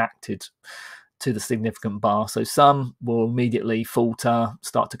it's reacted to the significant bar. So some will immediately falter,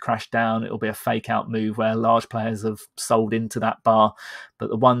 start to crash down. It'll be a fake out move where large players have sold into that bar. But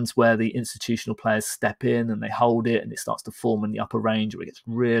the ones where the institutional players step in and they hold it and it starts to form in the upper range, where it gets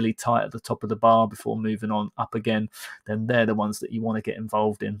really tight at the top of the bar before moving on up again, then they're the ones that you want to get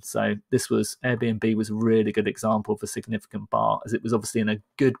involved in. So Airbnb was a really good example of a significant bar, as it was obviously in a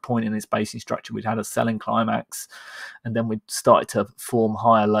good point in its basing structure. We'd had a selling climax, and then we started to form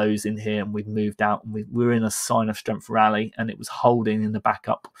higher lows in here, and we'd moved out, and we were in a sign of strength rally, and it was holding in the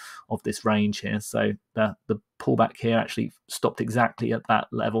backup of this range here. So the pullback here actually stopped exactly at that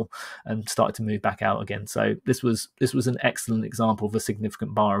level and started to move back out again. So this was an excellent example of a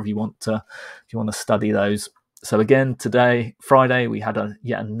significant bar if you want to study those. So again, today, Friday, we had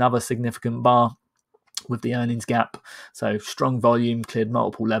yet another significant bar with the earnings gap. So strong volume, cleared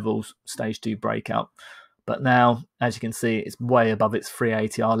multiple levels, stage 2 breakout. But now, as you can see, it's way above its free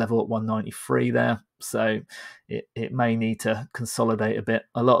ATR level at 193 there. So it may need to consolidate a bit.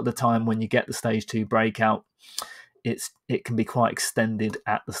 A lot of the time when you get the stage 2 breakout, it can be quite extended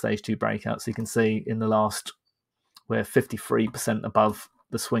at the stage 2 breakout. So you can see in the last, we're 53% above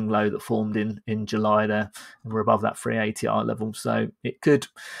the swing low that formed in July there, and we're above that free ATR level. So it could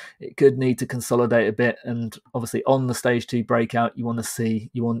need to consolidate a bit. And obviously on the stage 2 breakout, you're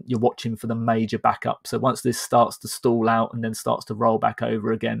watching for the major backup. So once this starts to stall out and then starts to roll back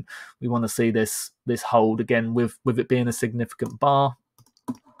over again, we want to see this hold again with it being a significant bar.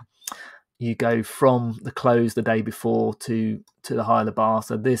 You go from the close the day before to the high of the bar.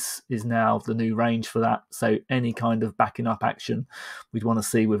 So this is now the new range for that. So any kind of backing up action we'd want to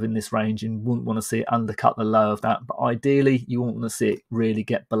see within this range, and wouldn't want to see it undercut the low of that. But ideally, you want to see it really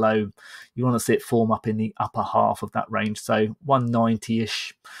get below. You want to see it form up in the upper half of that range. So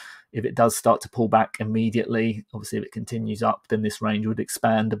 190-ish. If it does start to pull back immediately, obviously if it continues up, then this range would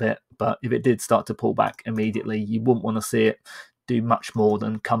expand a bit. But if it did start to pull back immediately, you wouldn't want to see it do much more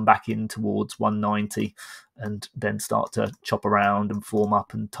than come back in towards 190 and then start to chop around and form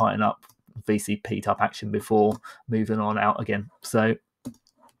up and tighten up VCP type action before moving on out again. So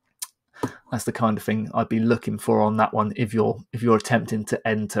that's the kind of thing I'd be looking for on that one if you're attempting to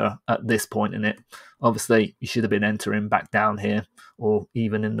enter at this point in it. Obviously, you should have been entering back down here, or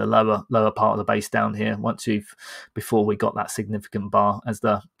even in the lower part of the base down here, before we got that significant bar, as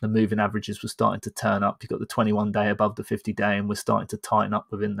the moving averages were starting to turn up. You've got the 21-day above the 50-day, and we're starting to tighten up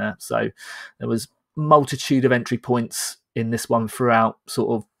within there. So there was multitude of entry points in this one throughout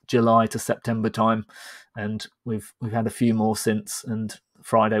sort of July to September time, and we've had a few more since. And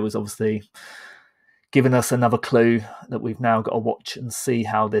Friday was obviously giving us another clue that we've now got to watch and see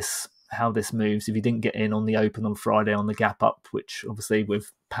how this moves. If you didn't get in on the open on Friday on the gap up, which obviously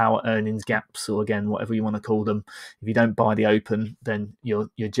with power earnings gaps, or again whatever you want to call them, if you don't buy the open, then you're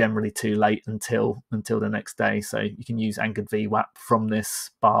generally too late until the next day. So you can use anchored VWAP from this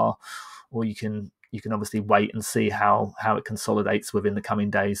bar, or you can obviously wait and see how it consolidates within the coming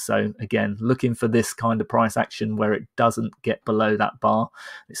days. So again, looking for this kind of price action where it doesn't get below that bar,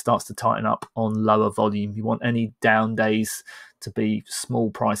 it starts to tighten up on lower volume. You want any down days to be small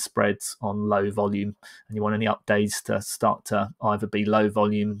price spreads on low volume, and you want any up days to start to either be low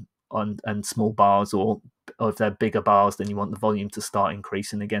volume and small bars, or if they're bigger bars, then you want the volume to start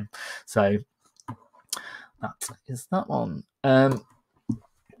increasing again. So that is that one.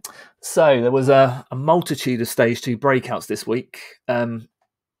 So there was a multitude of stage 2 breakouts this week.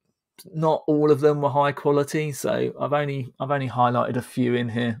 not all of them were high quality, so I've only highlighted a few in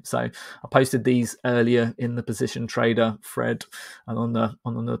here. So I posted these earlier in the Position Trader thread and on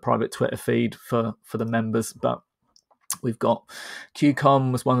the private Twitter feed for the members. But we've got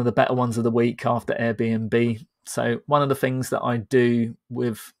QCOM was one of the better ones of the week after Airbnb. So one of the things that I do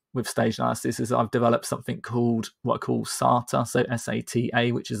with stage analysis is I've developed something called what I call SATA, so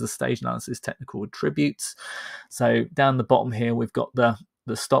SATA, which is the stage analysis technical attributes. So down the bottom here, we've got the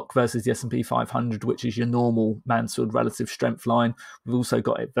stock versus the S&P 500, which is your normal Mansfield relative strength line. We've also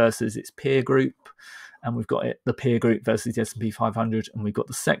got it versus its peer group, and we've got the peer group versus the S&P 500, and we've got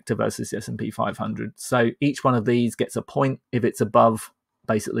the sector versus the S&P 500. So each one of these gets a point if it's above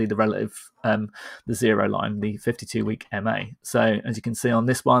basically the relative, the zero line, the 52-week MA. So as you can see on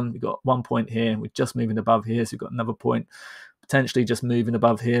this one, we've got 1 point here. We're just moving above here, so we've got another point, potentially just moving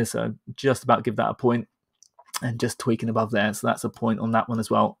above here. So just about give that a point, and just tweaking above there. So that's a point on that one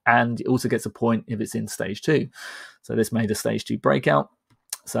as well. And it also gets a point if it's in stage 2. So this made a stage 2 breakout.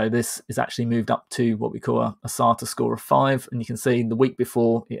 So this is actually moved up to what we call a SATA score of 5. And you can see the week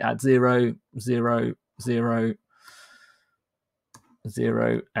before it had 0, 0, 0,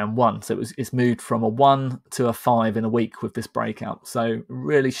 0 and 1. So it's moved from a 1 to a 5 in a week with this breakout. So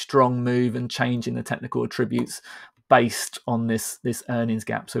really strong move and change in the technical attributes based on this earnings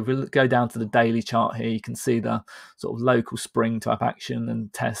gap. So if we go down to the daily chart here, you can see the sort of local spring type action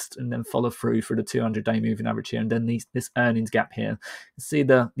and test, and then follow through for the 200-day moving average here, and then this earnings gap here. You see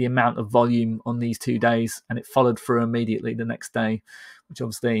the amount of volume on these 2 days, and it followed through immediately the next day, which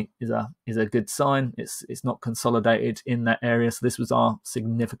obviously is a good sign. It's not consolidated in that area. So this was our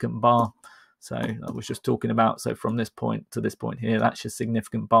significant bar. So I was just talking about, so from this point to this point here, that's your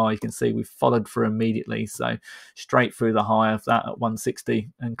significant bar. You can see we've followed through immediately. So straight through the high of that at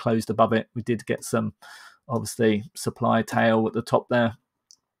 160 and closed above it. We did get some, obviously, supply tail at the top there.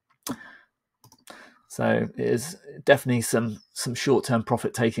 So it is definitely some short-term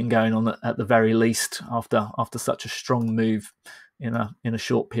profit taking going on at the very least after such a strong move in a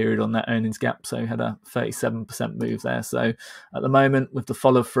short period on that earnings gap. So had a 37% move there. So at the moment with the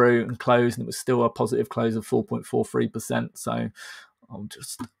follow through and close, and it was still a positive close of 4.43%. So I'll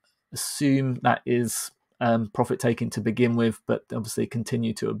just assume that is profit taking to begin with, but obviously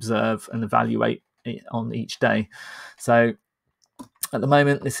continue to observe and evaluate it on each day. So at the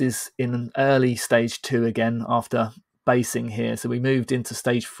moment, this is in an early stage 2 again after basing here. So we moved into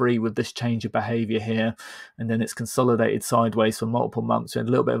stage 3 with this change of behavior here, and then it's consolidated sideways for multiple months. We had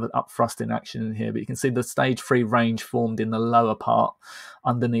a little bit of an up thrust in action in here, but you can see the stage 3 range formed in the lower part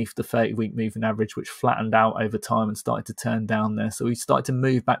underneath the 30-week moving average, which flattened out over time and started to turn down there. So we started to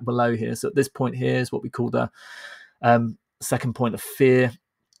move back below here. So at this point here is what we call the second point of fear.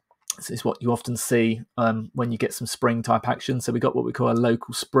 This is what you often see when you get some spring type action. So we got what we call a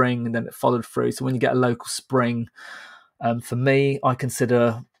local spring, and then it followed through. So when you get a local spring, for me, I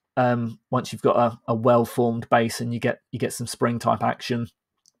consider once you've got a well-formed base and you get some spring type action,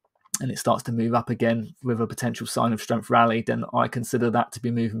 and it starts to move up again with a potential sign of strength rally, then I consider that to be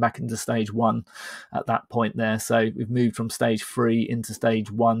moving back into stage 1 at that point there. So we've moved from stage 3 into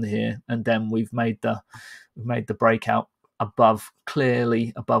stage 1 here, and then we've made the breakout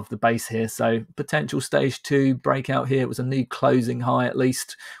clearly above the base here. So potential stage 2 breakout here. It was a new closing high at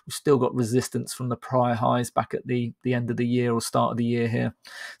least. We've still got resistance from the prior highs back at the end of the year or start of the year here.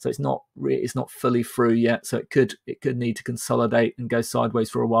 So it's not fully through yet. So it could need to consolidate and go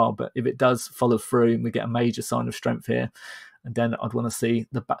sideways for a while. But if it does follow through and we get a major sign of strength here, and then I'd want to see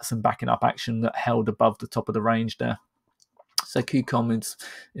some backing up action that held above the top of the range there. So QCOM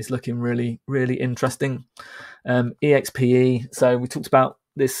is looking really, really interesting. EXPE. So we talked about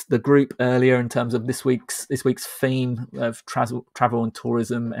the group earlier in terms of this week's theme of travel and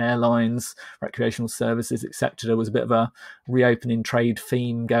tourism, airlines, recreational services, etc. There was a bit of a reopening trade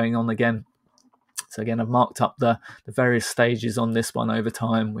theme going on again. So again, I've marked up the various stages on this one over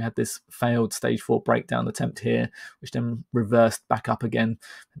time. We had this failed stage 4 breakdown attempt here, which then reversed back up again.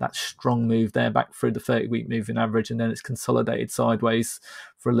 That strong move there back through the 30-week moving average, and then it's consolidated sideways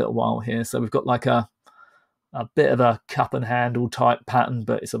for a little while here. So we've got like a bit of a cup and handle type pattern,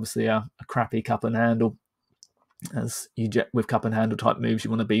 but it's obviously a crappy cup and handle. As you get with cup and handle type moves, you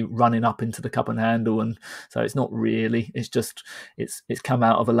want to be running up into the cup and handle, and so it's not really. It's just it's come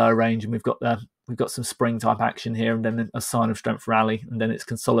out of a lower range, and we've got we've got some spring type action here, and then a sign of strength rally, and then it's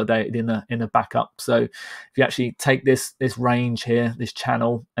consolidated in a backup. So if you actually take this range here, this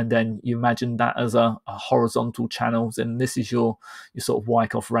channel, and then you imagine that as a horizontal channel, then this is your sort of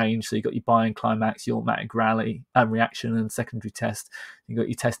Wyckoff range. So you've got your buying climax, your automatic rally reaction, and secondary test. You've got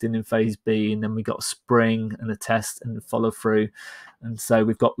your testing in phase B, and then we got a spring and a test and follow through. And so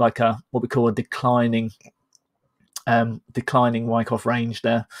we've got like what we call a declining Wyckoff range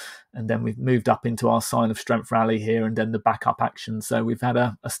there, and then we've moved up into our sign of strength rally here, and then the backup action. So we've had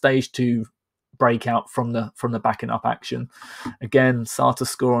a stage 2 breakout from the backing up action. Again, SATA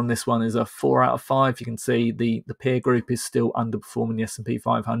score on this one is a 4 out of 5. You can see the peer group is still underperforming the S&P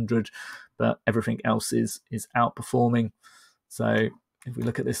 500, but everything else is outperforming. So if we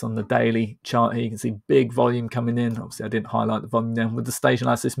look at this on the daily chart here, you can see big volume coming in. Obviously, I didn't highlight the volume there. With the stage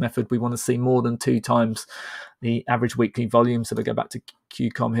analysis method, we want to see more than 2 times the average weekly volume. So we go back to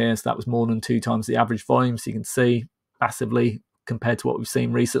QCOM here. So that was more than 2 times the average volume. So you can see massively compared to what we've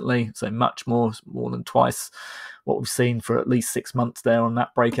seen recently. So much more than twice what we've seen for at least 6 months there on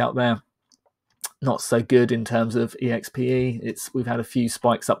that breakout there. Not so good in terms of EXPE. We've had a few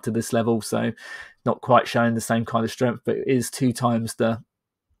spikes up to this level, so not quite showing the same kind of strength, but it is 2 times the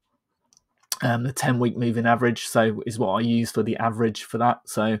 10-week moving average. So is what I use for the average for that.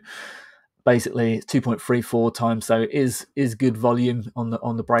 So basically it's 2.34 times. So it is good volume on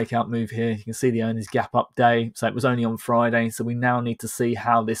the breakout move here. You can see the earnings gap up day. So it was only on Friday. So we now need to see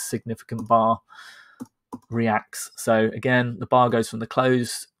how this significant bar reacts. So again, the bar goes from the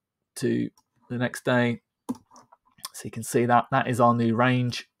close to the next day. So you can see that is our new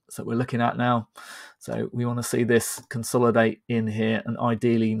range that we're looking at now. So we want to see this consolidate in here and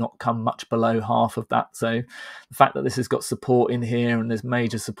ideally not come much below half of that. So the fact that this has got support in here and there's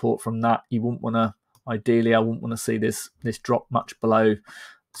major support from that, you wouldn't want to, ideally I wouldn't want to see this drop much below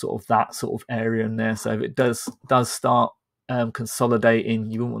sort of that sort of area in there. So if it does start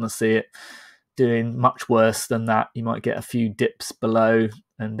consolidating, you wouldn't want to see it doing much worse than that. You might get a few dips below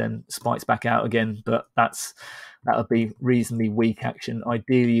and then spikes back out again, but that would be reasonably weak action.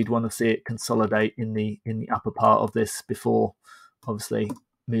 Ideally, you'd want to see it consolidate in the upper part of this before obviously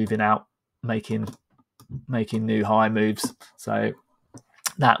moving out, making new high moves. So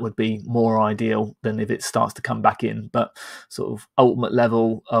that would be more ideal than if it starts to come back in. But sort of ultimate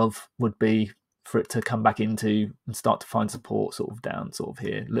level would be for it to come back into and start to find support sort of down sort of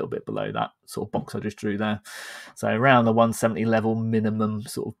here, a little bit below that sort of box I just drew there. So around the 170 level minimum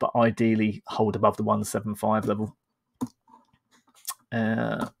sort of, but ideally hold above the 175 level.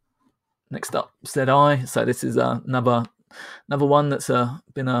 Next up, ZI. So this is another one that's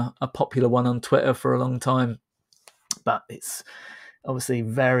been a popular one on Twitter for a long time, but it's obviously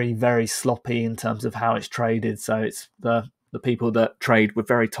very, very sloppy in terms of how it's traded. So it's the people that trade with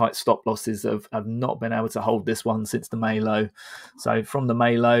very tight stop losses have not been able to hold this one since the May low. So from the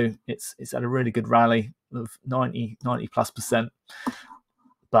May low, it's had a really good rally of 90+%.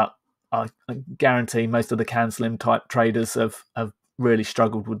 But I guarantee most of the CanSlim type traders have really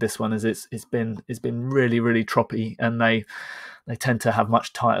struggled with this one, as it's been really, really troppy, and they tend to have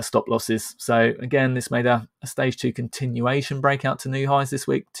much tighter stop losses. So again, this made a stage 2 continuation breakout to new highs this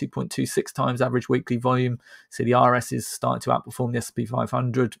week, 2.26 times average weekly volume. So the RS is starting to outperform the S&P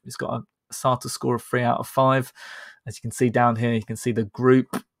 500. It's got a SATA score of 3 out of 5. As you can see down here, you can see the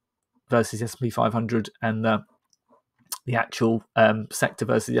group versus S&P 500 and the actual sector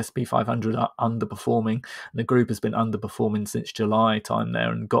versus the S&P 500 are underperforming. And the group has been underperforming since July time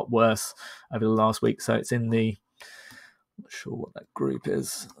there and got worse over the last week. So it's in the, I'm not sure what that group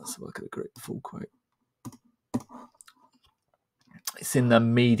is. Let's look at the group full quote. It's in the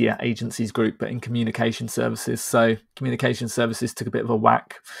media agencies group, but in communication services. So communication services took a bit of a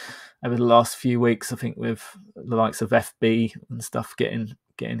whack over the last few weeks, I think, with the likes of FB and stuff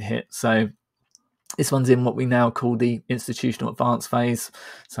getting hit. So this one's in what we now call the institutional advanced phase.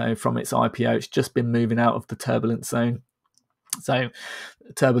 So from its IPO, it's just been moving out of the turbulence zone. So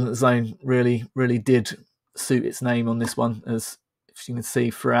the turbulence zone really, really did suit its name on this one. As you can see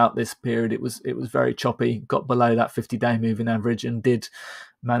throughout this period, it was very choppy, got below that 50-day moving average and did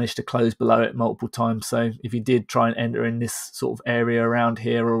manage to close below it multiple times. So if you did try and enter in this sort of area around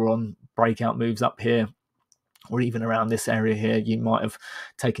here or on breakout moves up here, or even around this area here, you might have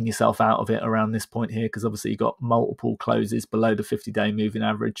taken yourself out of it around this point here, because obviously you got multiple closes below the 50-day moving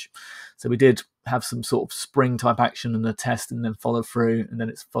average. So we did have some sort of spring type action and a test and then follow through, and then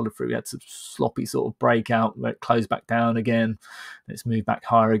it's followed through. We had some sloppy sort of breakout where it closed back down again, and it's moved back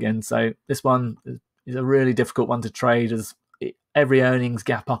higher again. So this one is a really difficult one to trade, as every earnings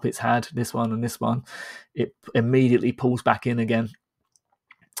gap up it's had, this one and this one, it immediately pulls back in again.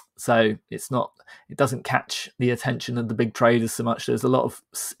 So it doesn't catch the attention of the big traders so much. There's a lot of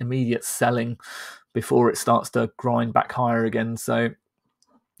immediate selling before it starts to grind back higher again. So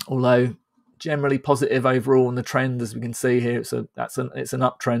although generally positive overall on the trend, as we can see here, it's an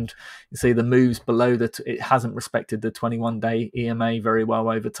uptrend. You see the moves below it hasn't respected the 21-day EMA very well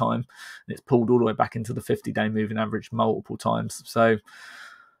over time, and it's pulled all the way back into the 50-day moving average multiple times. So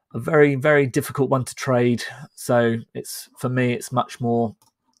a very, very difficult one to trade. So for me it's much more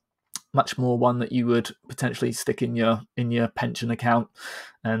one that you would potentially stick in your pension account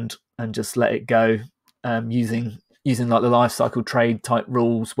and just let it go, using like the life cycle trade type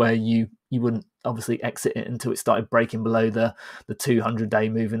rules, where you wouldn't obviously exit it until it started breaking below the 200-day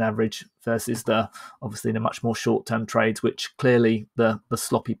moving average, versus the much more short-term trades, which clearly the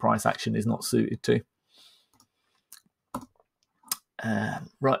sloppy price action is not suited to.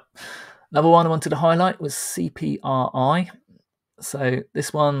 Right, another one I wanted to highlight was CPRI. So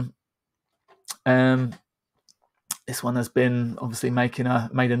this one has been obviously made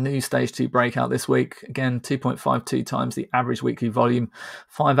a new stage 2 breakout this week. Again, 2.52 times the average weekly volume,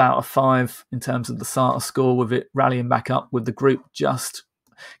 5 out of 5 in terms of the SATA score, with it rallying back up, with the group just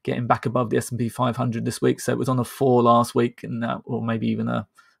getting back above the S&P 500 this week. So it was on a 4 last week, and or maybe even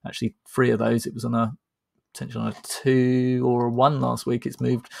actually 3 of those. It was on a potentially on a 2 or a 1 last week. It's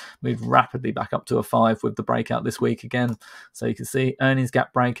moved rapidly back up to a 5 with the breakout this week again. So you can see earnings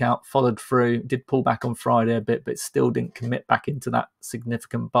gap breakout, followed through, did pull back on Friday a bit, but still didn't commit back into that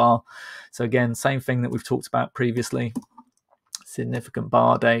significant bar. So again, same thing that we've talked about previously. Significant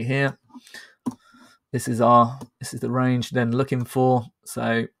bar day here. This is the range then looking for,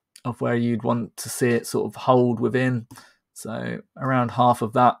 so of where you'd want to see it sort of hold within. So around half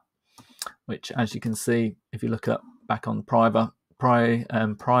of that, which, as you can see, if you look back on prior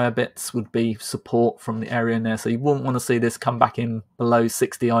bits, would be support from the area in there. So you wouldn't want to see this come back in below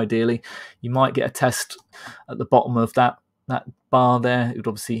 60 ideally. You might get a test at the bottom of that bar there. It would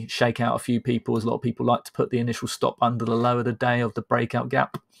obviously shake out a few people, as a lot of people like to put the initial stop under the low of the day of the breakout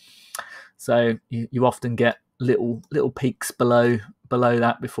gap. So you often get little peaks below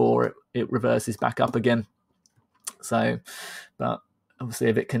that before it reverses back up again. So, but obviously,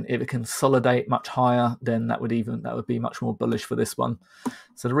 if it can consolidate much higher, then that would be much more bullish for this one.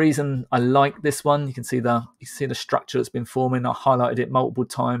 So the reason I like this one, you can see the structure that's been forming. I highlighted it multiple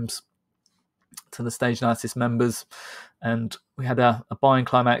times to the stage analysis members, and we had a buying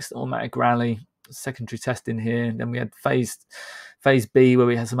climax, automatic rally, secondary testing here, and then we had phase B, where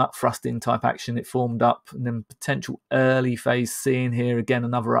we had some up thrusting type action. It formed up, and then potential early phase C in here, again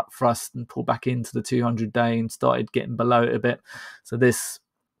another up thrust, and pulled back into the 200-day and started getting below it a bit. So this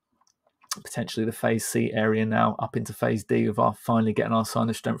potentially the phase C area now up into phase D, with our finally getting our sign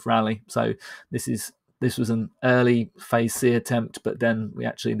of strength rally. So this was an early phase C attempt, but then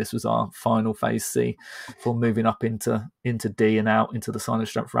this was our final phase C for moving up into D and out into the sign of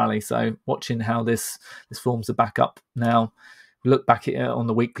strength rally. So watching how this forms a backup now. We look back at it on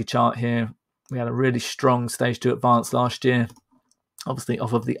the weekly chart here. We had a really strong stage 2 advance last year. Obviously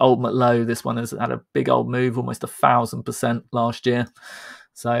off of the ultimate low, this one has had a big old move, almost 1,000% last year.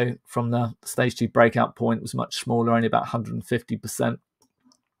 So from the stage 2 breakout point, it was much smaller, only about 150%.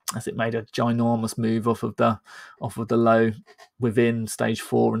 As it made a ginormous move off of the low within stage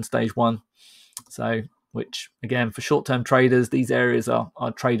 4 and stage 1. So, which again, for short-term traders, these areas are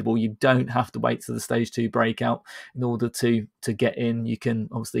tradable. You don't have to wait to the stage 2 breakout in order to get in. You can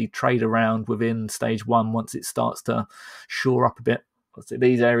obviously trade around within stage 1 once it starts to shore up a bit. So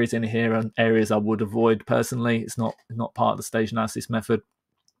these areas in here are areas I would avoid personally. It's not part of the stage analysis method.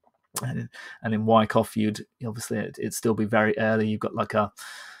 And in Wyckoff, it'd still be very early. You've got like a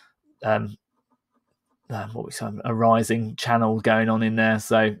rising channel going on in there,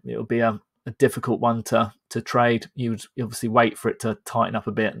 so it'll be a difficult one to trade. You would obviously wait for it to tighten up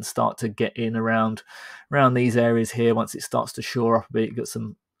a bit and start to get in around these areas here. Once it starts to shore up a bit, you've got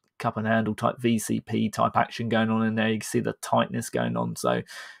some cup and handle type VCP type action going on in there. You can see the tightness going on, so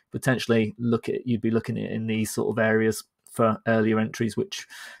potentially you'd be looking at it in these sort of areas for earlier entries, which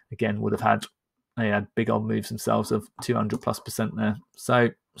again would have had big old moves themselves of 200+% there. So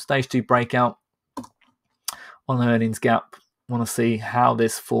stage 2 breakout on the earnings gap. Want to see how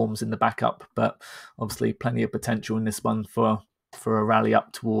this forms in the backup, but obviously plenty of potential in this one for a rally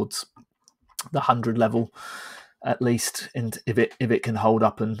up towards the 100 level at least, and if it can hold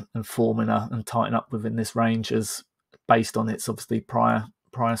up and form and tighten up within this range, as based on its obviously prior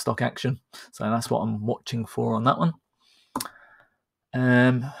stock action. So that's what I'm watching for on that one.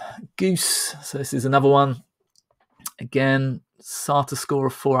 Goose, so this is another one. Again, SATA score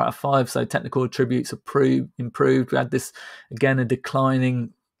of 4 out of 5, so technical attributes improved. We had this again a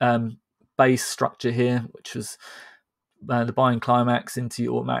declining base structure here, which was the buying climax into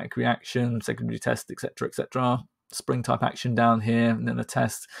your automatic reaction, secondary test, etc. Spring type action down here, and then a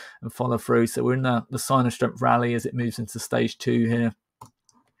test and follow through. So we're in the sign of strength rally as it moves into stage 2 here.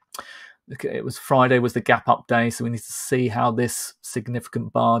 It was Friday was the gap up day, so we need to see how this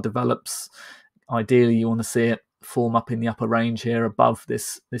significant bar develops. Ideally, you want to see it form up in the upper range here above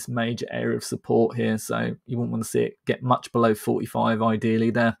this major area of support here. So you wouldn't want to see it get much below 45 ideally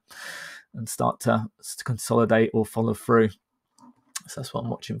there and start to consolidate or follow through. So that's what I'm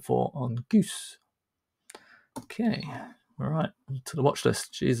watching for on Goose. Okay, all right, to the watch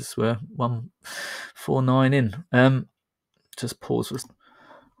list. Jesus, we're 149 in. Just pause for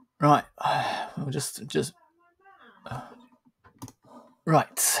right. We'll just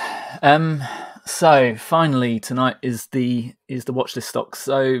right. So finally tonight is the watch list stock.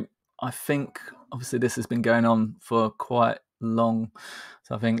 So I think obviously this has been going on for quite long.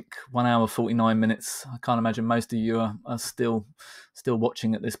 So I think 1 hour 49 minutes. I can't imagine most of you are still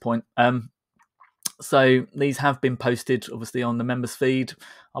watching at this point. So these have been posted obviously on the members feed.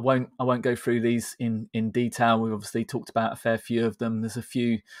 I won't go through these in detail. We've obviously talked about a fair few of them. There's a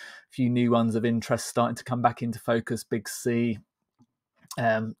few new ones of interest starting to come back into focus. Big C.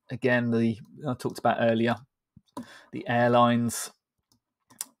 Again, I talked about earlier, the airlines,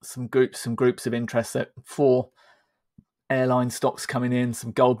 some groups of interest. So 4 airline stocks coming in,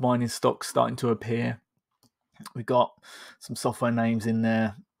 some gold mining stocks starting to appear. We've got some software names in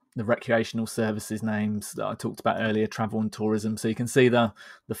there, the recreational services names that I talked about earlier, travel and tourism. So you can see the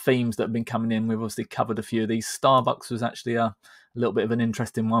themes that have been coming in. We've obviously covered a few of these. Starbucks was actually a little bit of an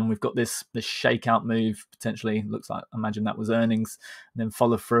interesting one. We've got this shakeout move, potentially looks like, I imagine that was earnings, and then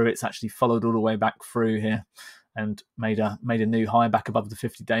follow through. It's actually followed all the way back through here and made a new high back above the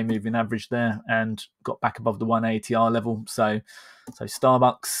 50-day moving average there and got back above the 1 ATR level. So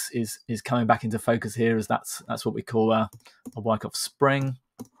Starbucks is coming back into focus here, as that's what we call a Wyckoff spring.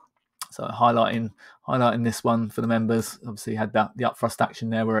 So highlighting this one for the members. Obviously had the upthrust action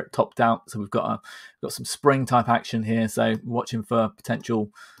there where it topped out. So we've got some spring type action here. So watching for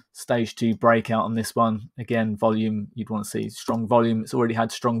potential stage 2 breakout on this one. Again, volume, you'd want to see strong volume. It's already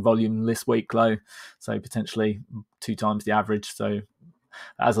had strong volume this week low, so potentially 2 times the average. So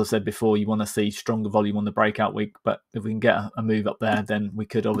as I said before, you want to see stronger volume on the breakout week. But if we can get a move up there, then we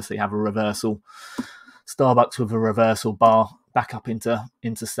could obviously have a reversal. Starbucks with a reversal bar back up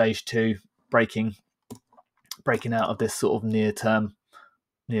into stage 2, breaking out of this sort of near term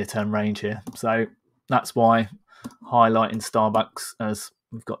range here. So that's why highlighting Starbucks, as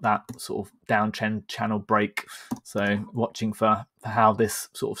we've got that sort of downtrend channel break. So watching for how this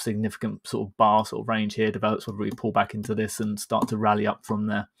sort of significant sort of bar sort of range here develops, whether we pull back into this and start to rally up from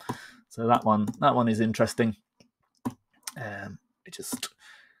there. So that one is interesting. Just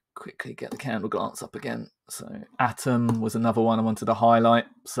quickly get the candle glance up again. So Atom was another one I wanted to highlight.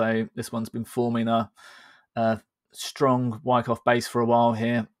 So this one's been forming a strong Wyckoff base for a while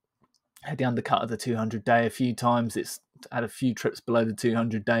here. Had the undercut of the 200-day a few times. It's had a few trips below the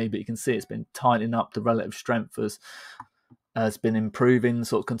 200-day, but you can see it's been tightening up. The relative strength has been improving,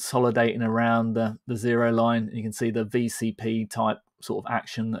 sort of consolidating around the 0 line. You can see the VCP type sort of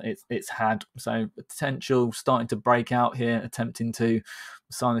action that it's had. So potential starting to break out here, attempting to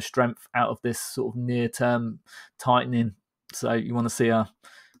sign a strength out of this sort of near-term tightening. So you want to see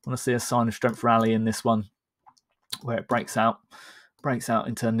a sign of strength rally in this one, where it breaks out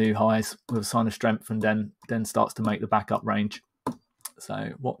into new highs with a sign of strength, and then starts to make the backup range.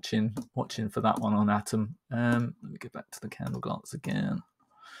 So watching for that one on Atom. Let me get back to the candle glance again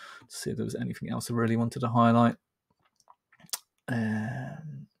to see if there was anything else I really wanted to highlight.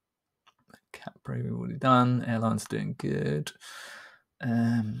 Capri we've already done. Airlines doing good.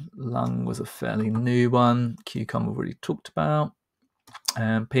 Lung was a fairly new one. QCOM we've already talked about.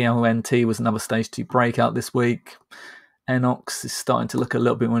 PLNT was another stage 2 breakout this week. Enox is starting to look a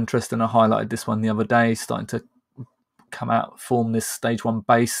little bit more interesting. I highlighted this one the other day, starting to come out, form this stage 1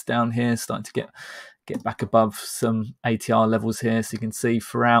 base down here, starting to get back above some ATR levels here. So you can see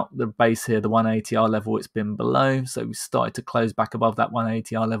throughout the base here, the 1 ATR level, it's been below. So we started to close back above that 1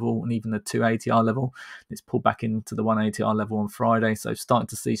 ATR level and even the 2 ATR level. It's pulled back into the 1 ATR level on Friday. So starting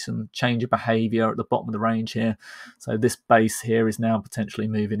to see some change of behavior at the bottom of the range here. So this base here is now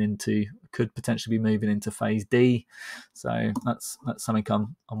could potentially be moving into phase D. So that's something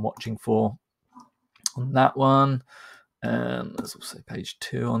I'm watching for on that one. There's also page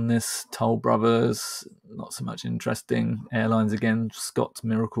 2 on this. Toll Brothers, not so much interesting. Airlines again, Scott's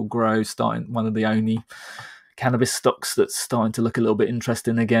Miracle Grow, starting one of the only cannabis stocks that's starting to look a little bit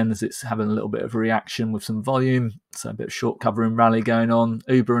interesting again, as it's having a little bit of a reaction with some volume. So a bit of short covering rally going on.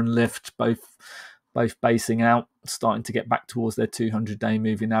 Uber and Lyft both basing out, starting to get back towards their 200-day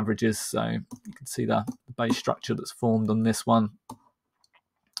moving averages. So you can see the base structure that's formed on this one.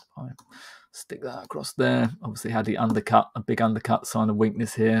 Right. Stick that across there. Obviously had the undercut, a big undercut sign of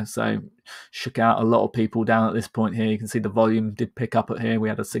weakness here. So shook out a lot of people down at this point here. You can see the volume did pick up at here. We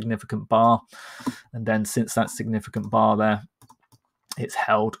had a significant bar. And then since that significant bar there, it's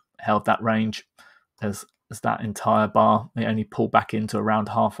held that range as that entire bar. It only pulled back into around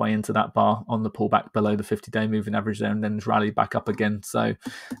halfway into that bar on the pullback below the 50-day moving average there, and then rallied back up again. So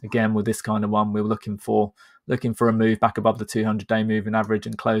again, with this kind of one, we were looking for a move back above the 200-day moving average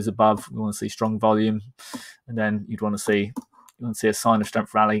and close above. We want to see strong volume, and then you want to see a sign of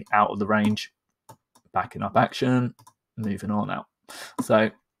strength rally out of the range, backing up action, moving on out. So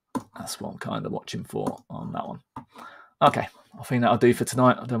that's what I'm kind of watching for on that one. Okay, I think that'll do for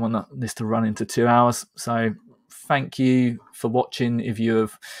tonight. I don't want this to run into 2 hours. So thank you for watching. If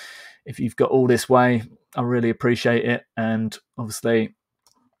you've got all this way, I really appreciate it. And obviously,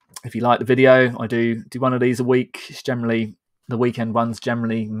 if you like the video, I do one of these a week. It's generally, the weekend one's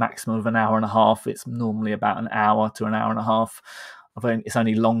generally maximum of an hour and a half. It's normally about an hour to an hour and a half. It's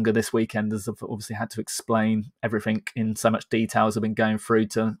only longer this weekend, as I've obviously had to explain everything in so much detail as I've been going through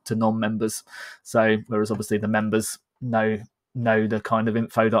to non-members. So whereas obviously the members know the kind of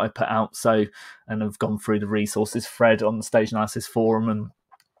info that I put out, and have gone through the resources thread on the Stage Analysis forum,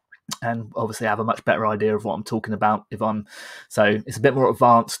 and obviously have a much better idea of what I'm talking about. So it's a bit more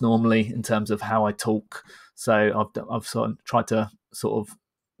advanced normally in terms of how I talk. So I've sort of tried to sort of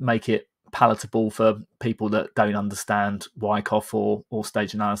make it palatable for people that don't understand Wyckoff or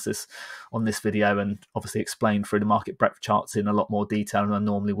stage analysis on this video, and obviously explain through the market breadth charts in a lot more detail than I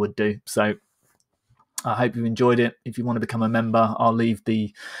normally would do. So I hope you've enjoyed it. If you want to become a member, I'll leave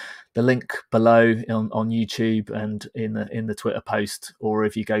the link below on YouTube and in the Twitter post, or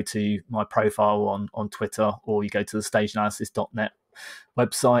if you go to my profile on Twitter, or you go to the stageanalysis.net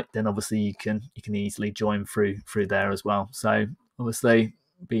website, then obviously you can easily join through there as well. So obviously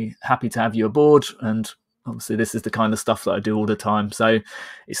be happy to have you aboard, and obviously this is the kind of stuff that I do all the time. So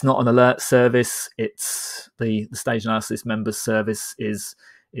it's not an alert service, it's the Stage Analysis members service is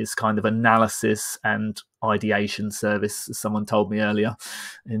kind of analysis and ideation service, as someone told me earlier,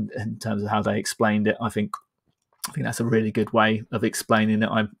 in terms of how they explained it. I think that's a really good way of explaining it.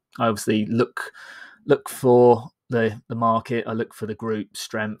 I obviously look for the market, I look for the group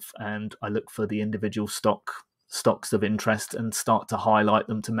strength, and I look for the individual stocks of interest, and start to highlight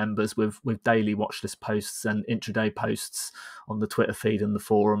them to members with daily watchlist posts and intraday posts on the Twitter feed and the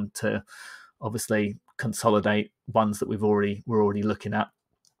forum, to obviously consolidate ones that we're already looking at.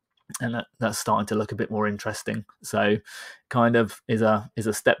 And that's starting to look a bit more interesting. So kind of is a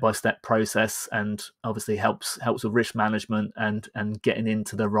step-by-step process, and obviously helps with risk management and getting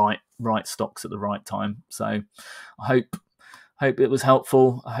into the right stocks at the right time. So I hope it was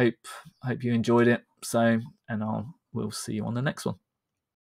helpful. I hope you enjoyed it. So, and we'll see you on the next one.